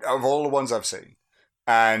 of all the ones I've seen.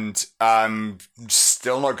 And I'm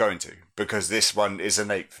still not going to, because this one is an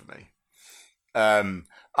 8 for me.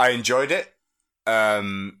 I enjoyed it.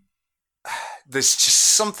 There's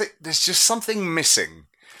just something missing.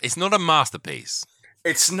 It's not a masterpiece.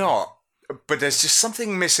 It's not, but there's just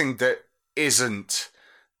something missing that isn't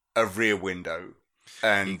a Rear Window,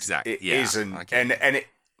 and exactly. It yeah, isn't, and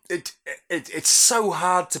it's so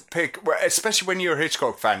hard to pick, especially when you're a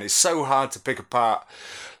Hitchcock fan. It's so hard to pick apart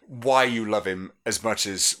why you love him as much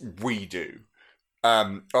as we do.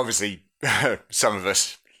 Obviously, some of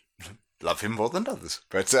us love him more than others,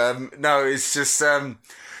 but no, it's just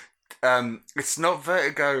it's not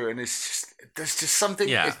Vertigo, and it's just there's just something.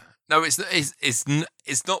 Yeah, no, it's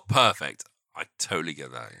not perfect. I totally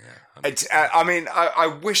get that. Yeah, I mean, I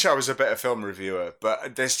wish I was a better film reviewer,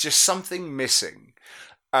 but there's just something missing.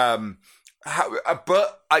 But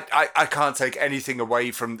I can't take anything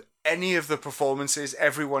away from any of the performances.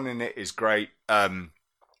 Everyone in it is great.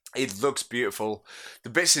 It looks beautiful. The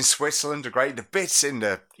bits in Switzerland are great. The bits in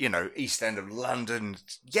the East End of London,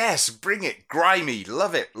 yes, bring it. Grimy,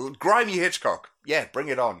 love it. Grimy Hitchcock, yeah, bring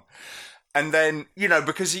it on. And then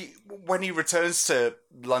because when he returns to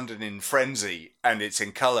London in Frenzy and it's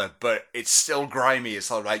in colour, but it's still grimy. It's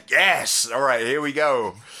like yes, all right, here we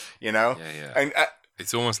go. Yeah. And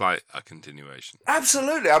it's almost like a continuation.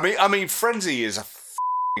 Absolutely. I mean, Frenzy is a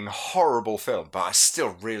horrible film, but I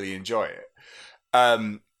still really enjoy it.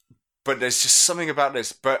 But there's just something about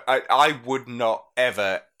this. But I would not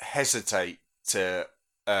ever hesitate to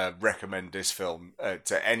recommend this film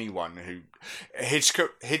to anyone who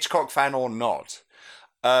Hitchcock fan or not.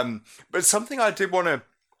 But something I did want to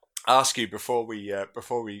ask you before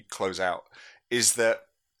we close out is that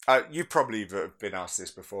you probably have been asked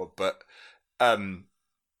this before, but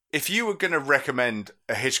if you were going to recommend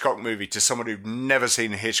a Hitchcock movie to someone who'd never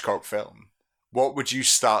seen a Hitchcock film, what would you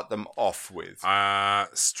start them off with?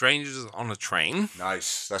 Strangers on a Train.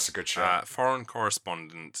 Nice. That's a good show. Foreign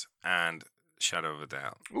Correspondent and Shadow of a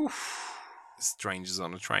Doubt. Oof. Strangers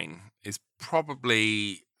on a Train is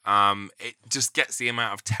probably... it just gets the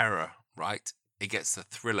amount of terror, right? It gets the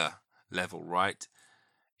thriller level, right?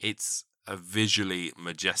 It's a visually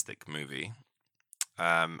majestic movie.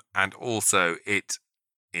 And also it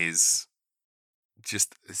is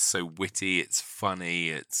just it's so witty, it's funny,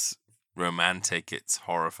 it's romantic, it's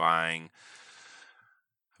horrifying.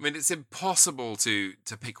 I mean, it's impossible to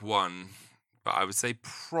pick one, but I would say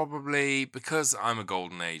probably, because I'm a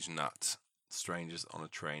Golden Age nut, Strangers on a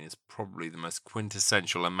Train is probably the most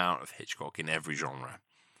quintessential amount of Hitchcock in every genre.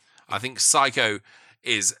 I think Psycho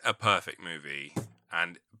is a perfect movie,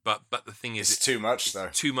 but the thing is, it's too much though.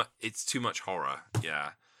 It's too much horror.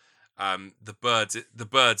 Yeah. The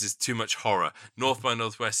Birds is too much horror. North by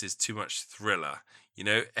Northwest is too much thriller.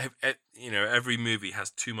 Every movie has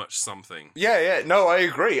too much something. Yeah, no, I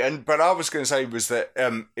agree. But I was going to say was that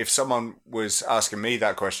if someone was asking me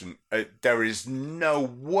that question, there is no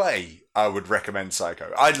way I would recommend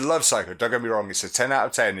Psycho. I love Psycho. Don't get me wrong; it's a 10 out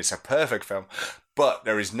of 10. It's a perfect film, but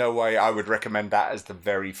there is no way I would recommend that as the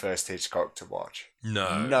very first Hitchcock to watch.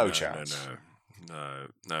 No chance.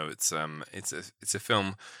 No. It's a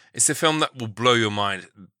film. It's a film that will blow your mind.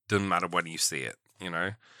 Doesn't matter when you see it.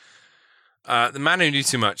 The Man Who Knew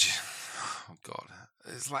Too Much. Oh God,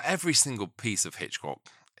 it's like every single piece of Hitchcock.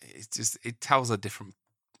 It tells a different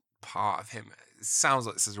part of him. It sounds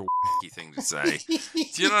like such a wacky thing to say.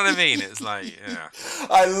 Do you know what I mean? It's like, yeah.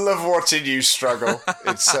 I love watching you struggle.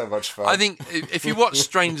 It's so much fun. I think if you watch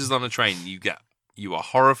Strangers on a Train, you are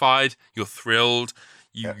horrified, you're thrilled,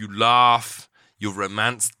 you laugh, you're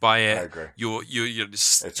romanced by it. I agree. You're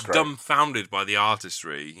just dumbfounded by the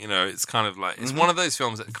artistry. It's kind of like it's one of those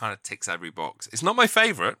films that kind of ticks every box. It's not my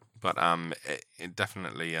favorite, but it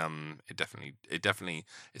definitely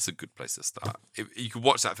it's a good place to start. You could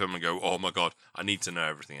watch that film and go, oh my God, I need to know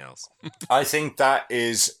everything else. I think that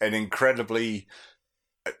is an incredibly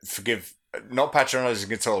not patronizing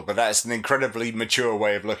at all, but that's an incredibly mature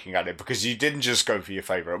way of looking at it, because you didn't just go for your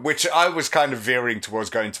favorite, which I was kind of veering towards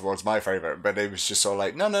going towards my favorite, but it was just all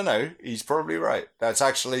like, no, he's probably right.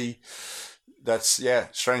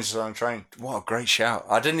 Strangers on a Train. What a great shout!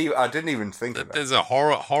 I didn't even think of that. There's a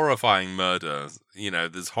horrifying murder.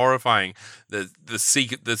 There's horrifying the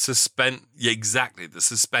suspense. Yeah, exactly. The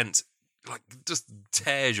suspense like just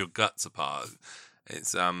tears your guts apart.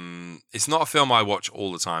 It's not a film I watch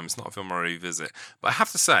all the time. It's not a film I revisit. But I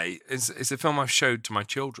have to say, it's a film I've showed to my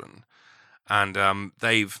children, and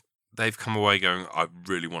they've come away going, I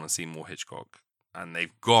really want to see more Hitchcock, and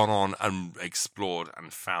they've gone on and explored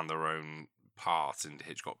and found their own path into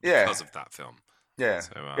Hitchcock because of that film. Yeah,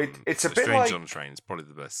 so it's a bit Strange like on a Train. It's probably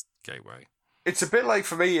the best gateway. It's a bit like,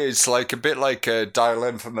 for me, it's like a bit like Dial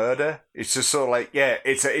M for Murder. It's just sort of like,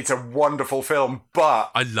 it's a wonderful film,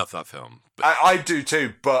 but I love that film. I do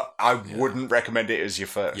too, but I wouldn't recommend it as your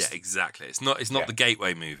first. Yeah, exactly. It's not the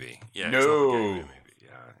gateway movie. Yeah, no. It's not the gateway movie.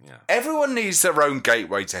 Yeah. Everyone needs their own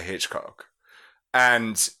gateway to Hitchcock,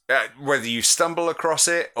 and whether you stumble across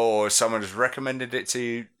it or someone has recommended it to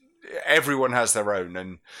you, everyone has their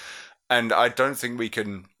own, and I don't think we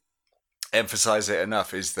can emphasize it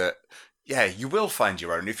enough. Is that you will find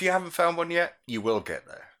your own. If you haven't found one yet, you will get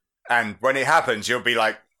there. And when it happens, you'll be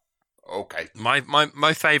like, okay.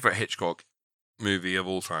 My favorite Hitchcock movie of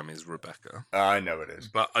all time is Rebecca. I know it is.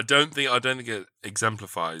 But I don't think it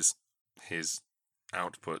exemplifies his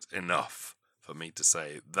output enough for me to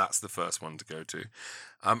say that's the first one to go to.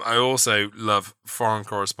 I also love Foreign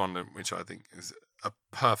Correspondent, which I think is a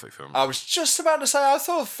perfect film. I was just about to say, I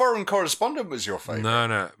thought Foreign Correspondent was your favourite.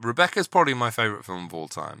 No. Rebecca's probably my favourite film of all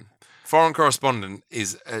time. Foreign Correspondent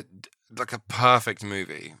is like a perfect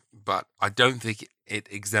movie, but I don't think it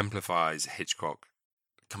exemplifies Hitchcock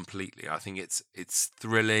completely. I think it's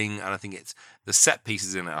thrilling, and I think the set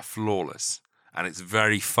pieces in it are flawless, and it's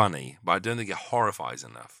very funny, but I don't think it horrifies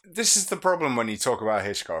enough. This is the problem when you talk about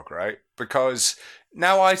Hitchcock, right? Because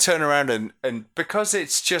now I turn around and because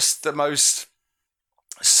it's just the most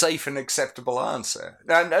safe and acceptable answer.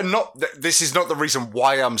 And this is not the reason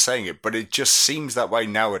why I'm saying it, but it just seems that way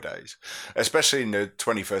nowadays, especially in the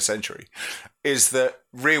 21st century, is that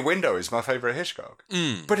Rear Window is my favourite Hitchcock.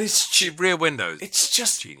 But it's Rear Window. It's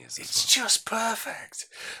just genius. It's just perfect.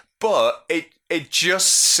 But it just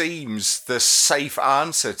seems the safe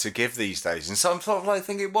answer to give these days. And so I'm sort of like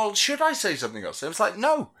thinking, well, should I say something else? And it's like,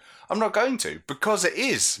 no, I'm not going to, because it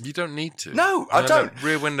is. You don't need to. No, I don't.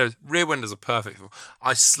 Rear Windows are perfect.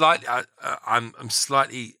 I'm slightly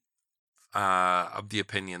of the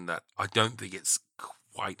opinion that I don't think it's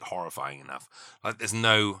quite horrifying enough. Like, there's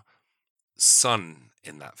no son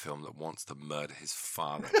in that film that wants to murder his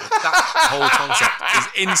father. Like, that whole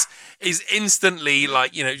concept is instantly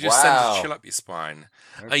like, just send to chill up your spine.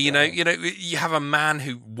 Okay. You have a man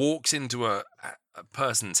who walks into a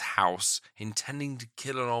person's house intending to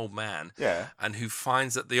kill an old man, and who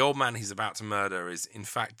finds that the old man he's about to murder is in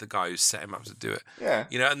fact the guy who set him up to do it.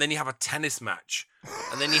 And then you have a tennis match,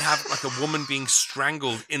 and then you have like a woman being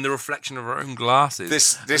strangled in the reflection of her own glasses.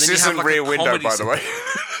 This isn't like Rear Window, by the way.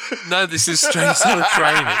 No, this is Strange on a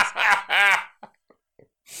Train.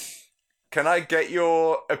 Can I get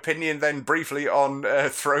your opinion then briefly on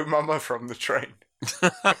Throw Mama from the Train?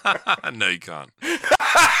 No, you can't.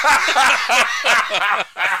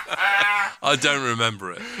 I don't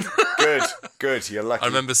remember it. Good. You're lucky. I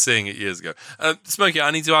remember seeing it years ago. Smokey,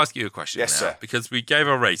 I need to ask you a question Yes, now. sir. Because we gave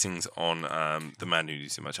our ratings on The Man Who Knew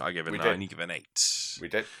Too Much. I gave it 9, did. you gave it an 8. We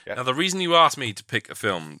did. Yeah. Now, the reason you asked me to pick a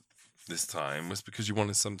film this time was because you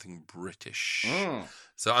wanted something British.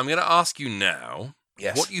 So I'm going to ask you now,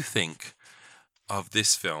 what you think of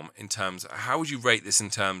this film in terms of, how would you rate this in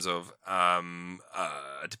terms of a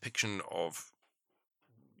depiction of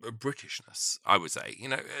Britishness, I would say. You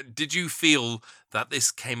know, did you feel that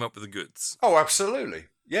this came up with the goods? Oh, absolutely.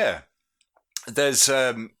 Yeah. There's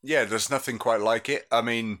nothing quite like it. I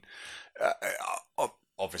mean,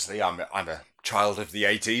 obviously I'm a child of the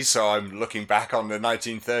 80s, so I'm looking back on the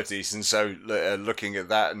 1930s, and so looking at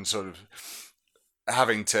that and sort of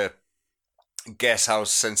having to guess how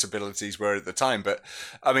sensibilities were at the time. But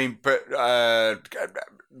I mean,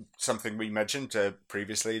 something we mentioned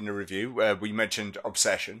previously in the review, we mentioned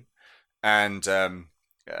obsession, and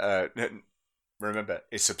remember,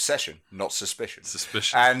 it's obsession, not suspicion.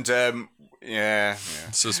 Suspicion. And yeah.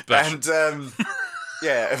 Suspicion.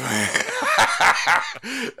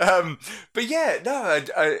 And but yeah, no,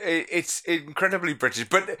 it's incredibly British.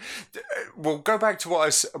 But we'll go back to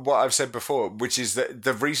what I've said before, which is that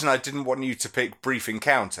the reason I didn't want you to pick Brief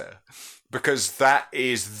Encounter, because that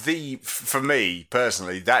is for me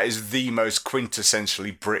personally, that is the most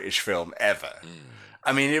quintessentially British film ever.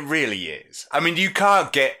 I mean, it really is. I mean, you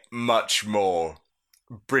can't get much more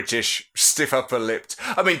British, stiff upper lipped.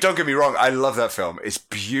 I mean, don't get me wrong, I love that film. It's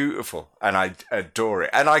beautiful and I adore it.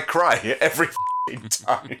 And I cry every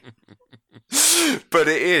time. But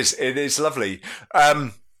it is lovely.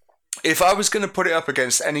 If I was going to put it up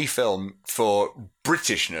against any film for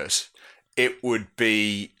Britishness, it would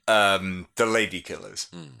be The Lady Killers.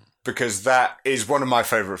 Because that is one of my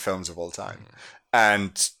favourite films of all time.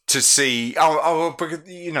 And to see, because,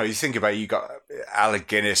 you know, you think about it, you got Alec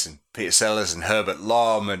Guinness and Peter Sellers and Herbert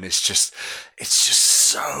Lom, and it's just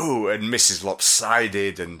so, and Mrs.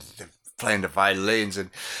 Lopsided and playing the violins, and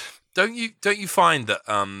don't you find that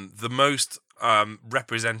the most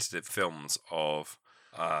representative films of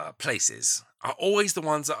places are always the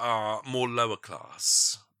ones that are more lower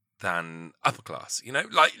class than upper class? You know,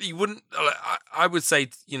 like you wouldn't. I would say,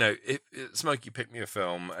 you know, if Smokey picked me a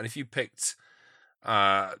film, and if you picked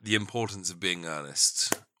The Importance of Being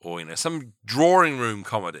Earnest, or, you know, some drawing room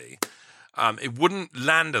comedy, it wouldn't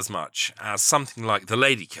land as much as something like The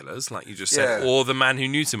Lady Killers, like you just said, or The Man Who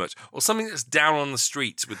Knew Too Much, or something that's down on the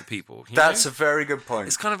streets with the people. That's a very good point.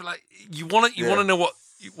 It's kind of like you want to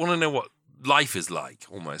know what life is like,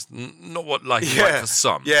 almost, not what life is like for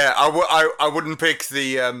some. Yeah, I wouldn't pick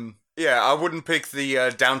the I wouldn't pick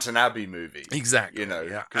the Downton Abbey movie. Exactly. You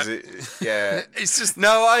know, because it's just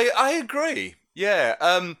no. I agree. Yeah.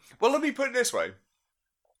 Well, let me put it this way.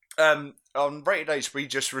 On Rated H, we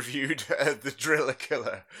just reviewed The Driller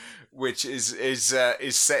Killer, which is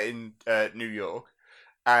set in New York,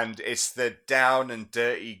 and it's the down and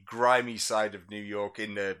dirty, grimy side of New York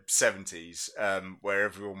in the 70s, where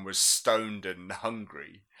everyone was stoned and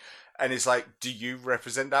hungry. And it's like, do you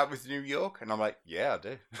represent that with New York? And I'm like, yeah, I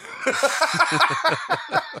do.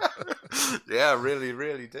 Yeah, I really,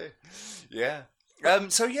 really do. Yeah.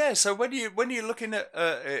 So when you're looking at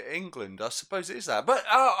England, I suppose it is that. But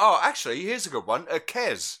actually, here's a good one: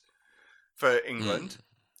 Kes for England.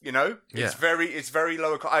 You know, it's very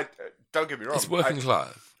lower class. Don't get me wrong, it's working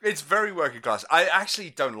class. It's very working class. I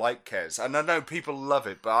actually don't like Kes, and I know people love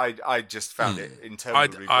it, but I just found it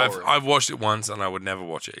interminably boring. I've watched it once, and I would never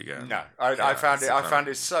watch it again. No, I found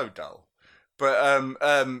it so dull.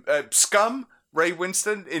 But Scum. Ray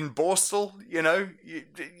Winston in Borstal, you know,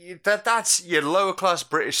 that's your lower class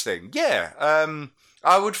British thing. Yeah,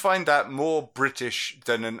 I would find that more British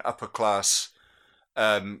than an upper class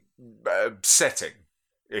setting,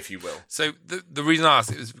 if you will. So the reason I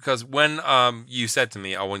asked it was because when you said to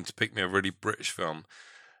me I wanted to pick me a really British film,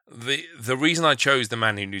 the reason I chose The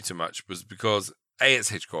Man Who Knew Too Much was because A, it's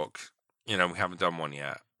Hitchcock, you know, we haven't done one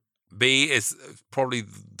yet. B, it's probably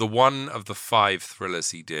the one of the 5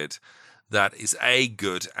 thrillers he did that is A,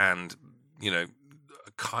 good and, you know,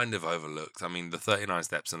 kind of overlooked. I mean, The 39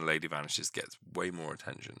 Steps and Lady Vanishes gets way more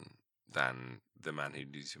attention than The Man Who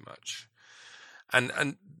Knew Too Much.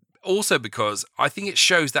 And also because I think it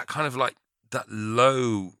shows that kind of like that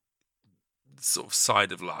low sort of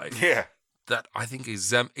side of life. Yeah. That I think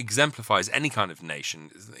exemplifies any kind of nation.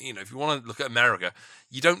 You know, if you want to look at America,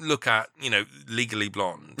 you don't look at, you know, Legally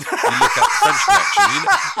Blonde. You look at French Connection.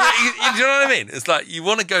 You know what I mean? It's like you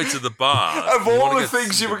want to go to the bar. Of all the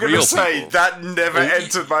things you were going to say, that never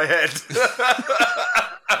entered my head.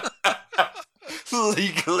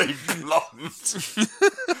 Legally Blonde.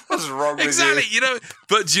 What's wrong with Exactly. you?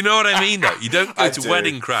 But do you know what I mean, though? You don't go I to do.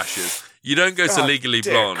 Wedding Crashers. You don't go to Oh, Legally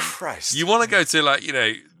dear Blonde. Christ. You want to go to, like,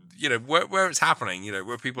 where it's happening,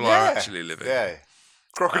 where people are actually living. Yeah.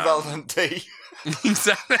 Crocodile Dundee.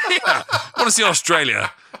 Exactly. Yeah. I want to see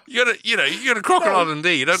Australia. You go to Crocodile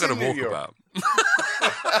Dundee. You don't go to New York. Walkabout.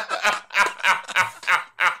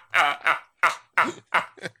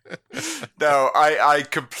 No, I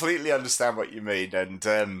completely understand what you mean, and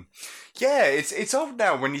it's odd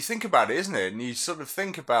now when you think about it, isn't it? And you sort of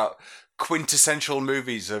think about quintessential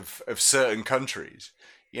movies of certain countries.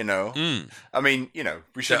 I mean,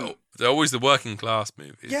 we should. They're always the working class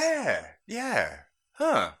movies. Yeah.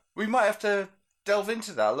 Huh. We might have to delve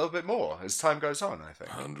into that a little bit more as time goes on, I think.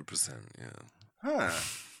 100%. Yeah. Huh.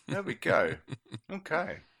 There we go.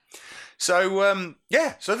 Okay. So,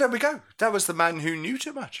 so there we go. That was the man who knew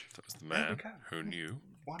too much. That was the man who knew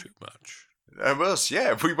too much. It was,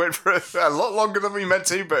 yeah. We went for a lot longer than we meant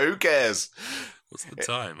to, but who cares? What's the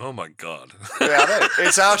time? Oh, my God. Yeah, I know.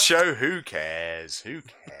 It's our show. Who cares? Who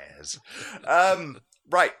cares?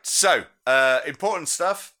 Right. So, important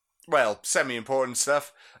stuff. Well, semi-important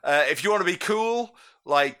stuff. If you want to be cool,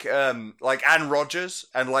 like Anne Rogers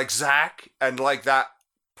and like Zach and like that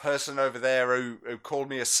person over there who called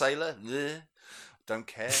me a sailor, don't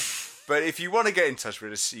care. But if you want to get in touch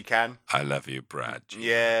with us, you can. I love you, Brad.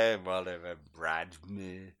 Yeah, whatever, Brad.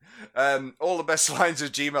 All the best lines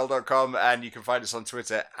at gmail.com, and you can find us on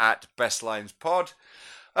Twitter at bestlinespod.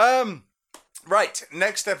 Right,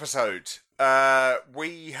 next episode,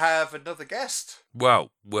 we have another guest.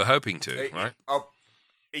 Well, we're hoping to, right? Oh,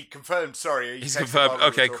 he confirmed. Sorry, he's confirmed.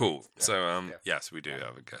 Okay, cool. Yeah. So, yes, we do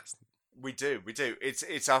have a guest. We do.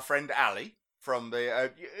 It's our friend Ali from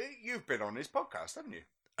the. You've been on his podcast, haven't you?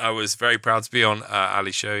 I was very proud to be on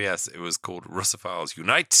Ali's show. Yes, it was called Russophiles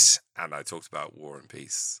Unite, and I talked about War and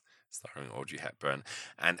Peace, starring Audrey Hepburn.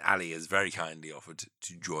 And Ali has very kindly offered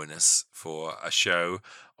to join us for a show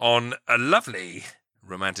on a lovely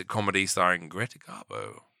romantic comedy starring Greta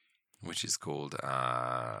Garbo, which is called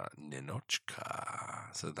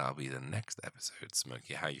Ninochka. So that'll be the next episode.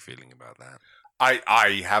 Smokey, how are you feeling about that?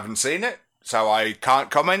 I haven't seen it, so I can't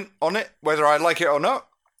comment on it, whether I like it or not.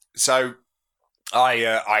 So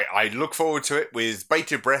I look forward to it with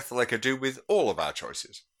bated breath like I do with all of our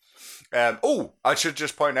choices. I should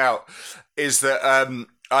just point out is that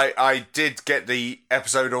I did get the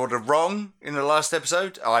episode order wrong in the last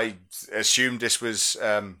episode. I assumed this was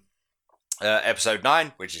episode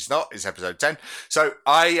 9, which is not. It's episode 10. So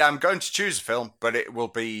I am going to choose a film, but it will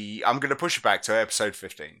be... I'm going to push it back to episode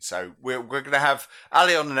 15. So we're going to have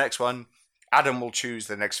Ali on the next one. Adam will choose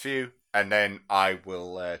the next few, and then I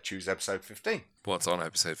will choose episode 15. What's on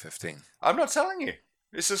episode 15? I'm not telling you.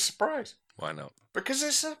 It's a surprise. Why not? Because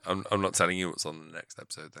it's a... I'm not telling you what's on the next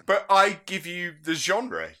episode then. But I give you the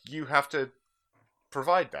genre. You have to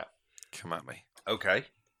provide that. Come at me. Okay.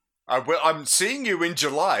 I'm seeing you in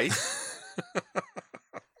July.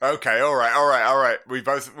 Okay, all right. We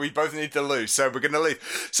both need to lose, so we're going to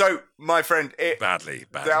leave. So, my friend... Badly.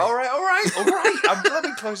 All right. Let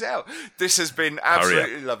me close it out. This has been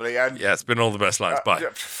absolutely lovely. And yeah, it's been all the best lines. Bye.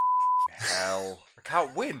 Hell, I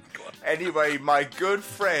can't win. Anyway, my good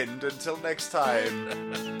friend, until next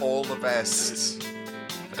time, all the best.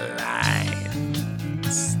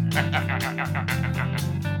 Lines.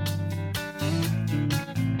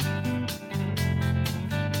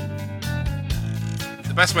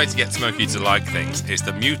 The best way to get Smokey to like things is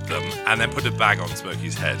to mute them and then put a bag on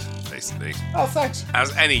Smokey's head, basically. Oh, thanks.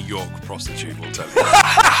 As any York prostitute will tell you.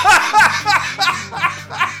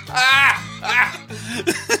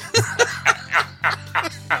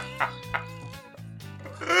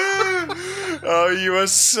 Oh, you are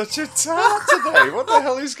such a tart today. What the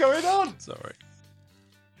hell is going on? Sorry.